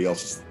 probably nobody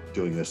else is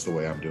doing this the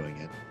way I'm doing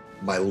it.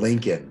 My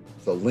Lincoln.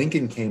 So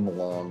Lincoln came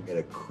along at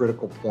a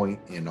critical point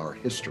in our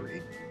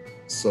history.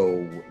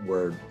 So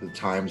where the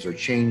times are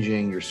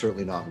changing, you're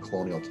certainly not in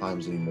colonial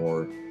times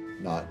anymore,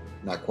 not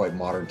quite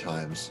modern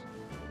times.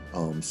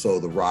 So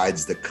the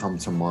rides that come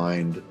to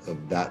mind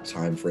of that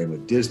time frame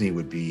of Disney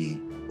would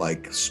be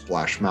like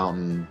Splash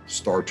Mountain,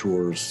 Star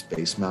Tours,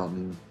 Space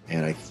Mountain.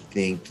 And I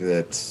think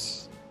that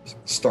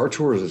Star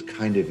Tours is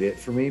kind of it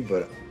for me,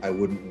 but I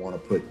wouldn't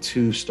want to put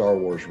 2 Star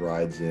Wars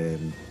rides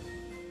in.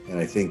 And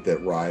I think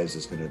that Rise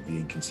is going to be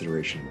in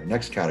consideration in my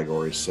next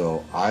category.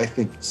 So I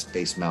think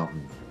Space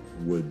Mountain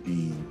would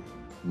be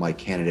my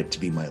candidate to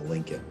be my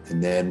Lincoln.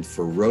 And then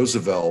for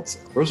Roosevelt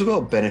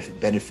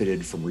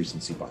benefited from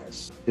recency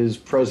bias. His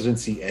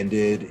presidency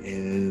ended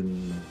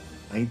in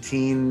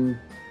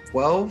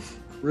 1912,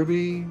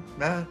 Ruby,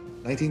 Matt?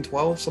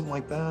 1912, something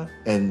like that.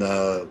 And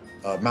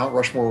Mount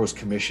Rushmore was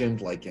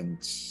commissioned like in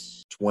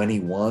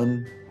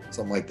 21,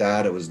 something like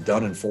that. It was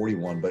done in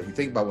 41. But you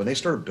think about when they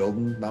started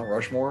building Mount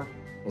Rushmore,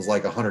 it was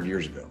like 100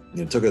 years ago.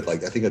 I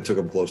think it took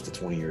them close to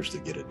 20 years to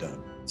get it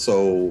done.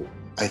 So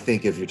I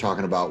think if you're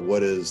talking about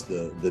what is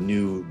the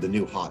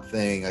new hot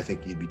thing, I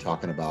think you'd be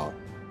talking about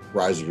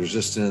Rise of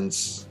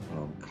Resistance,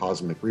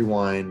 Cosmic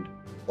Rewind,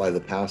 Flight of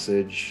the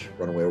Passage,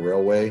 Runaway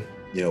Railway.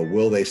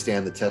 Will they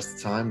stand the test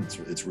of time?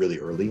 It's really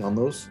early on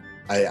those.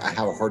 I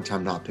have a hard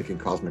time not picking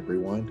Cosmic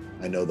Rewind.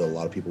 I know that a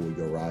lot of people would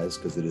go Rise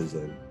because it is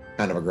a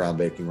kind of a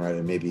groundbreaking ride,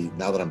 and maybe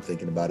now that I'm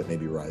thinking about it,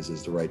 maybe Rise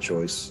is the right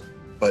choice.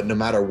 But no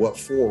matter what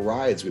 4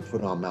 rides we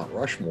put on Mount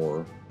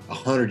Rushmore,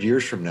 100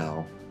 years from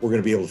now, we're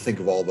going to be able to think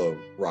of all the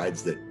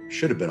rides that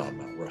should have been on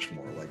Mount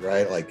Rushmore, like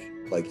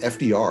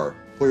FDR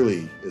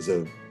clearly is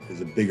a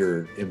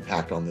bigger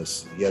impact on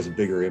this. He has a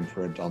bigger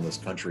imprint on this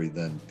country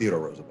than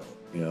Theodore Roosevelt.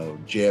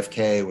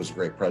 JFK was a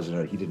great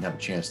president. He didn't have a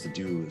chance to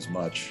do as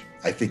much.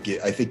 I think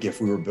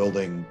if we were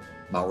building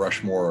Mount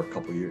Rushmore a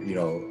couple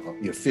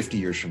years, 50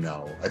 years from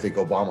now, I think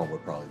Obama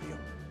would probably be on.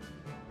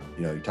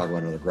 You talk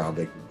about another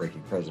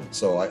groundbreaking president.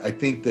 So I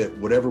think that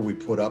whatever we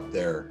put up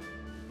there,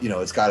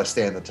 it's got to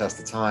stand the test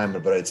of time,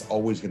 but it's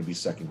always going to be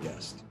second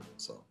guessed.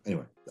 So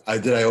anyway,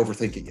 Did I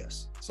overthink it?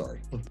 Yes.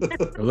 Sorry.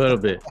 A little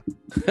bit.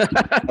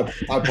 I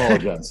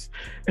apologize.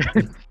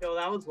 Yo,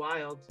 that was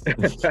wild.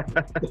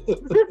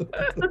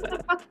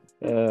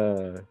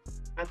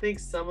 I think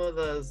some of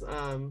those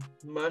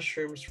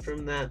mushrooms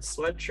from that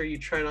sweatshirt you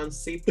tried on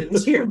seeped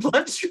into your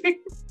bloodstream.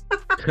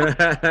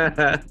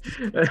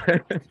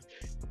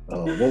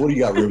 What do you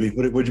got, Ruby?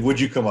 What'd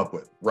you come up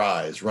with?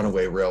 Rise,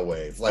 Runaway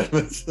Railway, Flight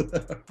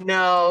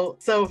No.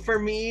 So for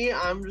me,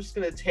 I'm just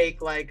gonna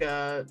take like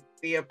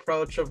the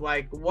approach of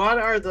like, what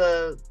are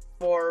the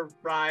 4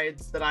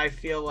 rides that I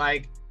feel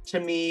like, to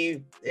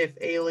me, if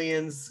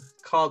aliens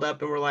called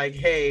up and were like,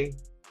 hey,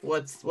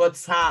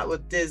 what's hot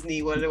with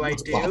Disney? What do I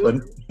do?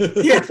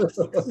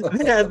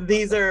 Yeah,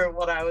 these are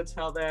what I would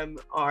tell them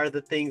are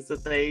the things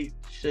that they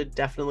should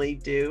definitely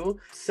do.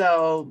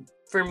 So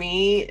for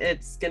me,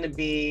 it's gonna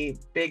be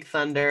Big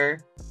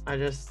Thunder. I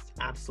just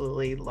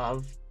absolutely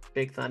love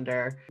Big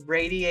Thunder.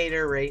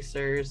 Radiator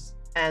Racers,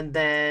 and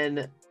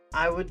then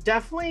I would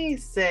definitely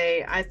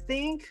say, I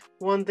think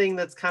one thing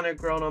that's kind of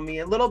grown on me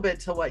a little bit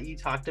to what you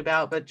talked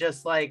about, but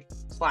just like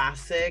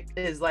classic,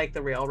 is like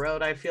the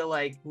railroad. I feel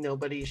like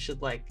nobody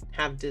should like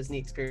have Disney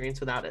experience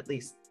without at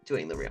least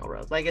doing the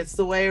railroad. Like, it's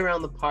the way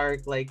around the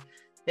park. Like,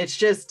 it's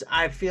just,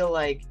 I feel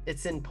like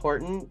it's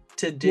important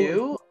to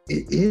do. Well,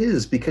 it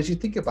is, because you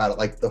think about it,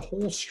 like the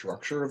whole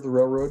structure of the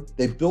railroad,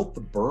 they built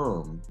the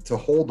berm to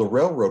hold the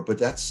railroad, but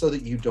that's so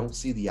that you don't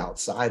see the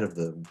outside of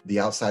the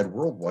outside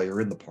world while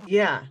you're in the park.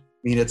 Yeah. I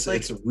mean, it's a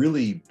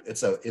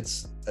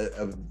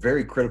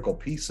very critical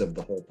piece of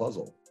the whole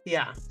puzzle.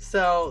 Yeah,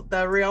 so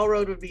the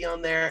railroad would be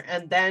on there.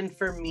 And then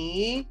for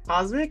me,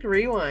 Cosmic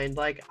Rewind.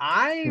 Like,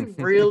 I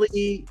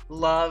really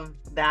love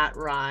that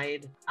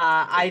ride.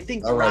 I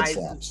think Rise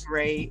is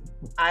great.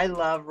 I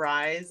love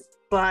Rise,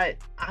 but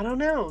I don't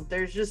know.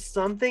 There's just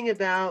something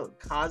about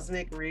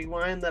Cosmic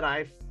Rewind that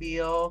I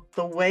feel,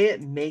 the way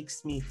it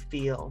makes me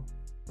feel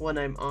when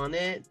I'm on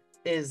it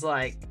is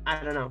like,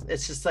 I don't know,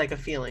 it's just like a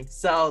feeling.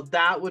 So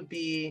that would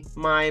be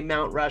my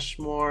Mount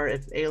Rushmore.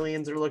 If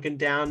aliens are looking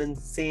down and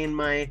seeing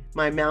my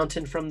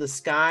mountain from the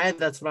sky,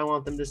 that's what I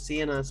want them to see,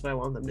 and that's what I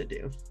want them to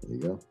do. There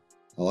you go.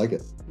 I like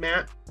it.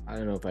 Matt? I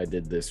don't know if I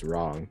did this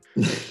wrong,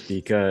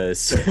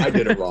 because I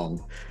did it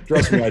wrong.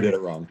 Trust me, I did it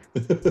wrong.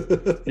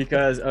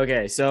 Because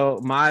okay, so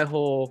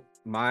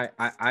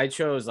I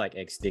chose like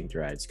extinct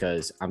rides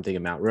because I'm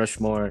thinking Mount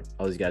Rushmore,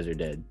 all these guys are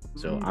dead.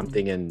 So I'm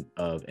thinking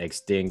of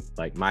extinct,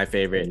 like my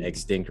favorite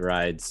extinct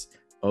rides,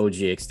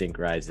 OG extinct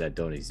rides that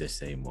don't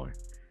exist anymore.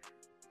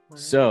 Wow.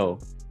 So,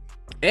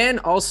 and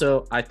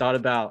also I thought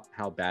about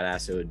how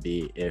badass it would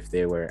be if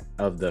they were,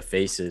 of the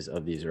faces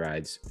of these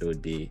rides, it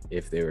would be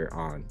if they were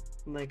on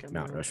like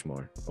Mount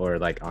Rushmore or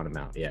like on a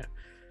mount. Yeah.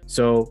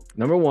 So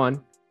number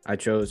 1, I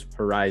chose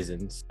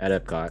Horizons at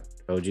Epcot.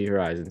 OG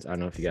Horizons. I don't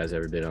know if you guys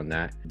ever been on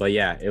that, but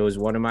yeah, it was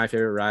one of my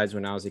favorite rides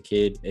when I was a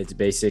kid. It's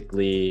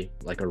basically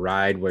like a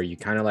ride where you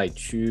kind of like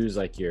choose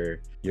like your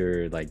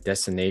like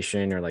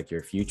destination or like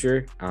your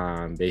future.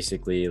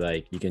 Basically,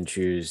 like you can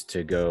choose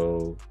to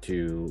go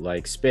to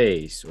like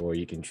space, or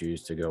you can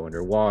choose to go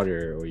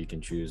underwater, or you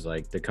can choose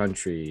like the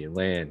country,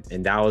 land.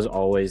 And that was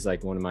always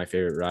like one of my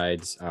favorite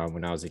rides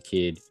when I was a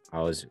kid.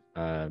 I was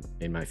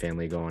in my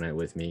family go on it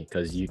with me,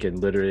 because you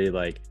can literally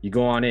like, you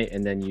go on it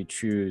and then you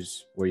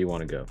choose where you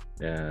want to go.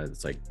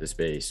 It's like the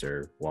space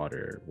or water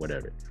or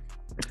whatever.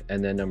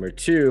 And then number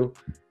 2,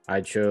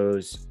 I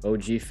chose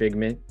OG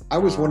Figment. I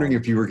was wondering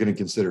if you were going to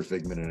consider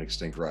Figment an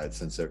extinct ride,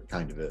 since it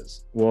kind of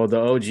is. Well, the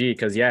OG,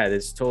 because yeah,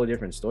 it's a totally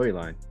different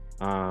storyline.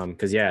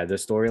 Because yeah, the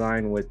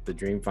storyline with the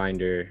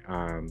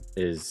Dreamfinder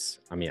is,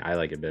 I mean, I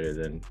like it better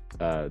than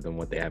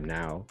what they have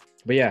now.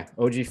 But yeah,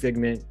 OG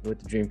Figment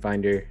with the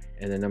Dreamfinder.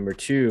 And then number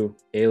 2,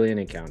 Alien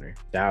Encounter.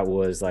 That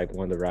was like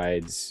one of the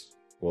rides,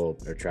 well,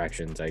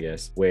 attractions, I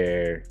guess,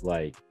 where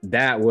like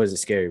that was a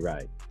scary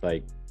ride.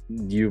 Like,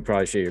 you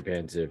probably shit your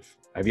pants if.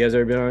 Have you guys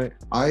ever been on it?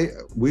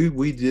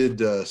 We did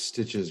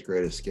Stitch's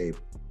Great Escape,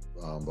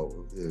 but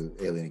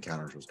Alien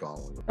Encounters was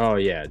gone. Oh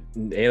yeah,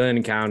 Alien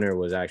Encounter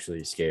was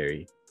actually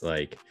scary.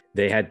 Like,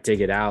 they had to take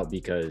it out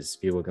because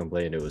people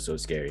complained it was so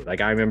scary.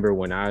 Like, I remember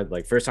when I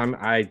like first time,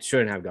 I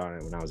shouldn't have gone on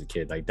it when I was a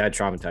kid. Like, that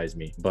traumatized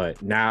me.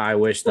 But now I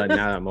wish that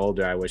now that I'm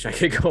older, I wish I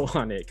could go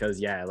on it, because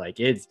yeah, like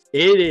it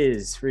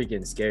is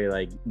freaking scary.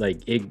 Like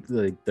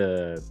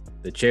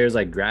the chairs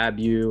like grab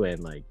you,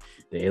 and like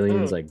the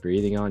aliens like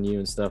breathing on you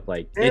and stuff.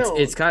 Like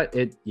it's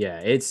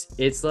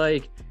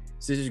like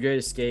Stitch's Great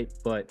Escape,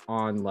 but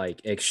on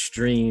like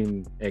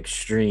extreme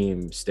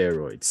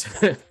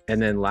steroids.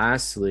 And then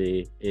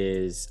lastly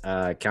is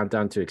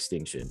Countdown to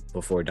Extinction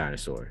Before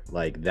Dinosaur.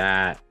 Like,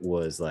 that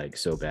was like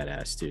so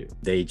badass too.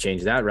 They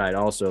changed that ride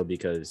also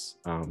because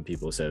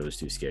people said it was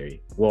too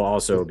scary. Well,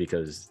 also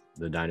because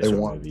the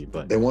dinosaur movie,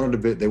 but they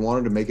wanted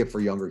to make it for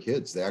younger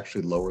kids. They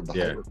actually lowered the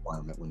height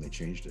requirement when they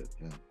changed it.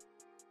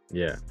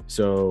 Yeah.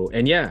 So,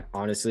 and yeah,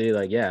 honestly,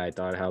 like, yeah, I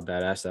thought how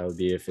badass that would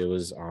be if it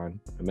was on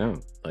a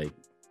mount, like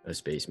a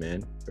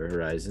Spaceman for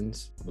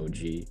Horizons,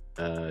 OG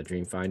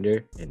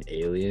Dreamfinder, an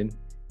Alien,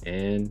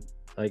 and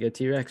like a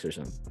T-Rex or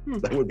something.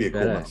 That would be a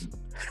cool Badass. mountain.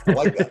 I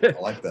like that. I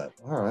like that.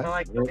 All I right.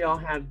 like that we all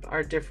had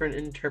our different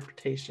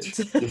interpretations.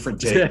 Different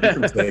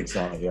takes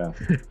on it. Yeah.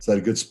 Is that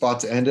a good spot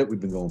to end it? We've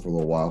been going for a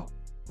little while.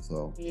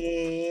 So,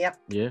 Yep.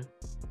 Yeah.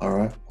 all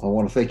right. I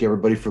want to thank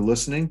everybody for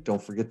listening.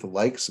 Don't forget to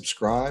like,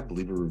 subscribe,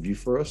 leave a review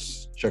for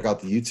us. Check out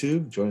the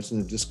YouTube. Join us in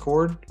the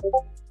Discord.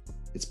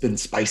 It's been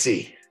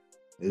spicy.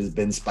 It has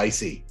been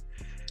spicy.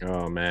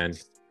 Oh man.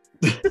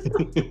 I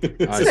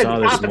It's saw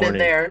this popping in morning.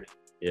 there.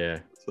 Yeah.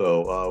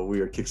 So we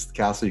are Kicks in the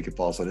Castle. You can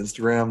follow us on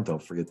Instagram.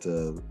 Don't forget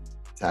to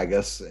tag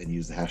us and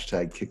use the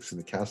hashtag Kicks in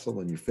the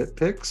Castle in your fit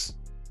pics.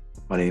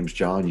 My name's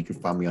John. You can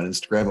find me on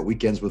Instagram at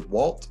Weekends with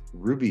Walt.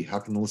 Ruby, how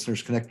can the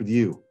listeners connect with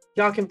you?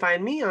 Y'all can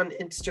find me on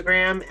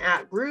Instagram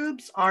at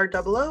Rubes,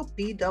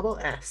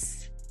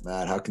 ROOBSS.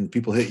 Matt, how can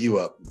people hit you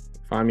up?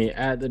 Find me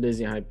at the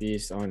Disney Hype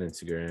Beast on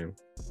Instagram.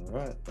 All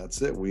right,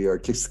 that's it. We are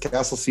Kicks the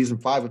Castle Season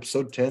 5,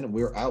 Episode 10, and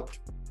we're out.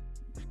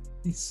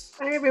 Peace.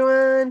 Bye,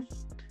 everyone.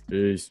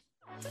 Peace.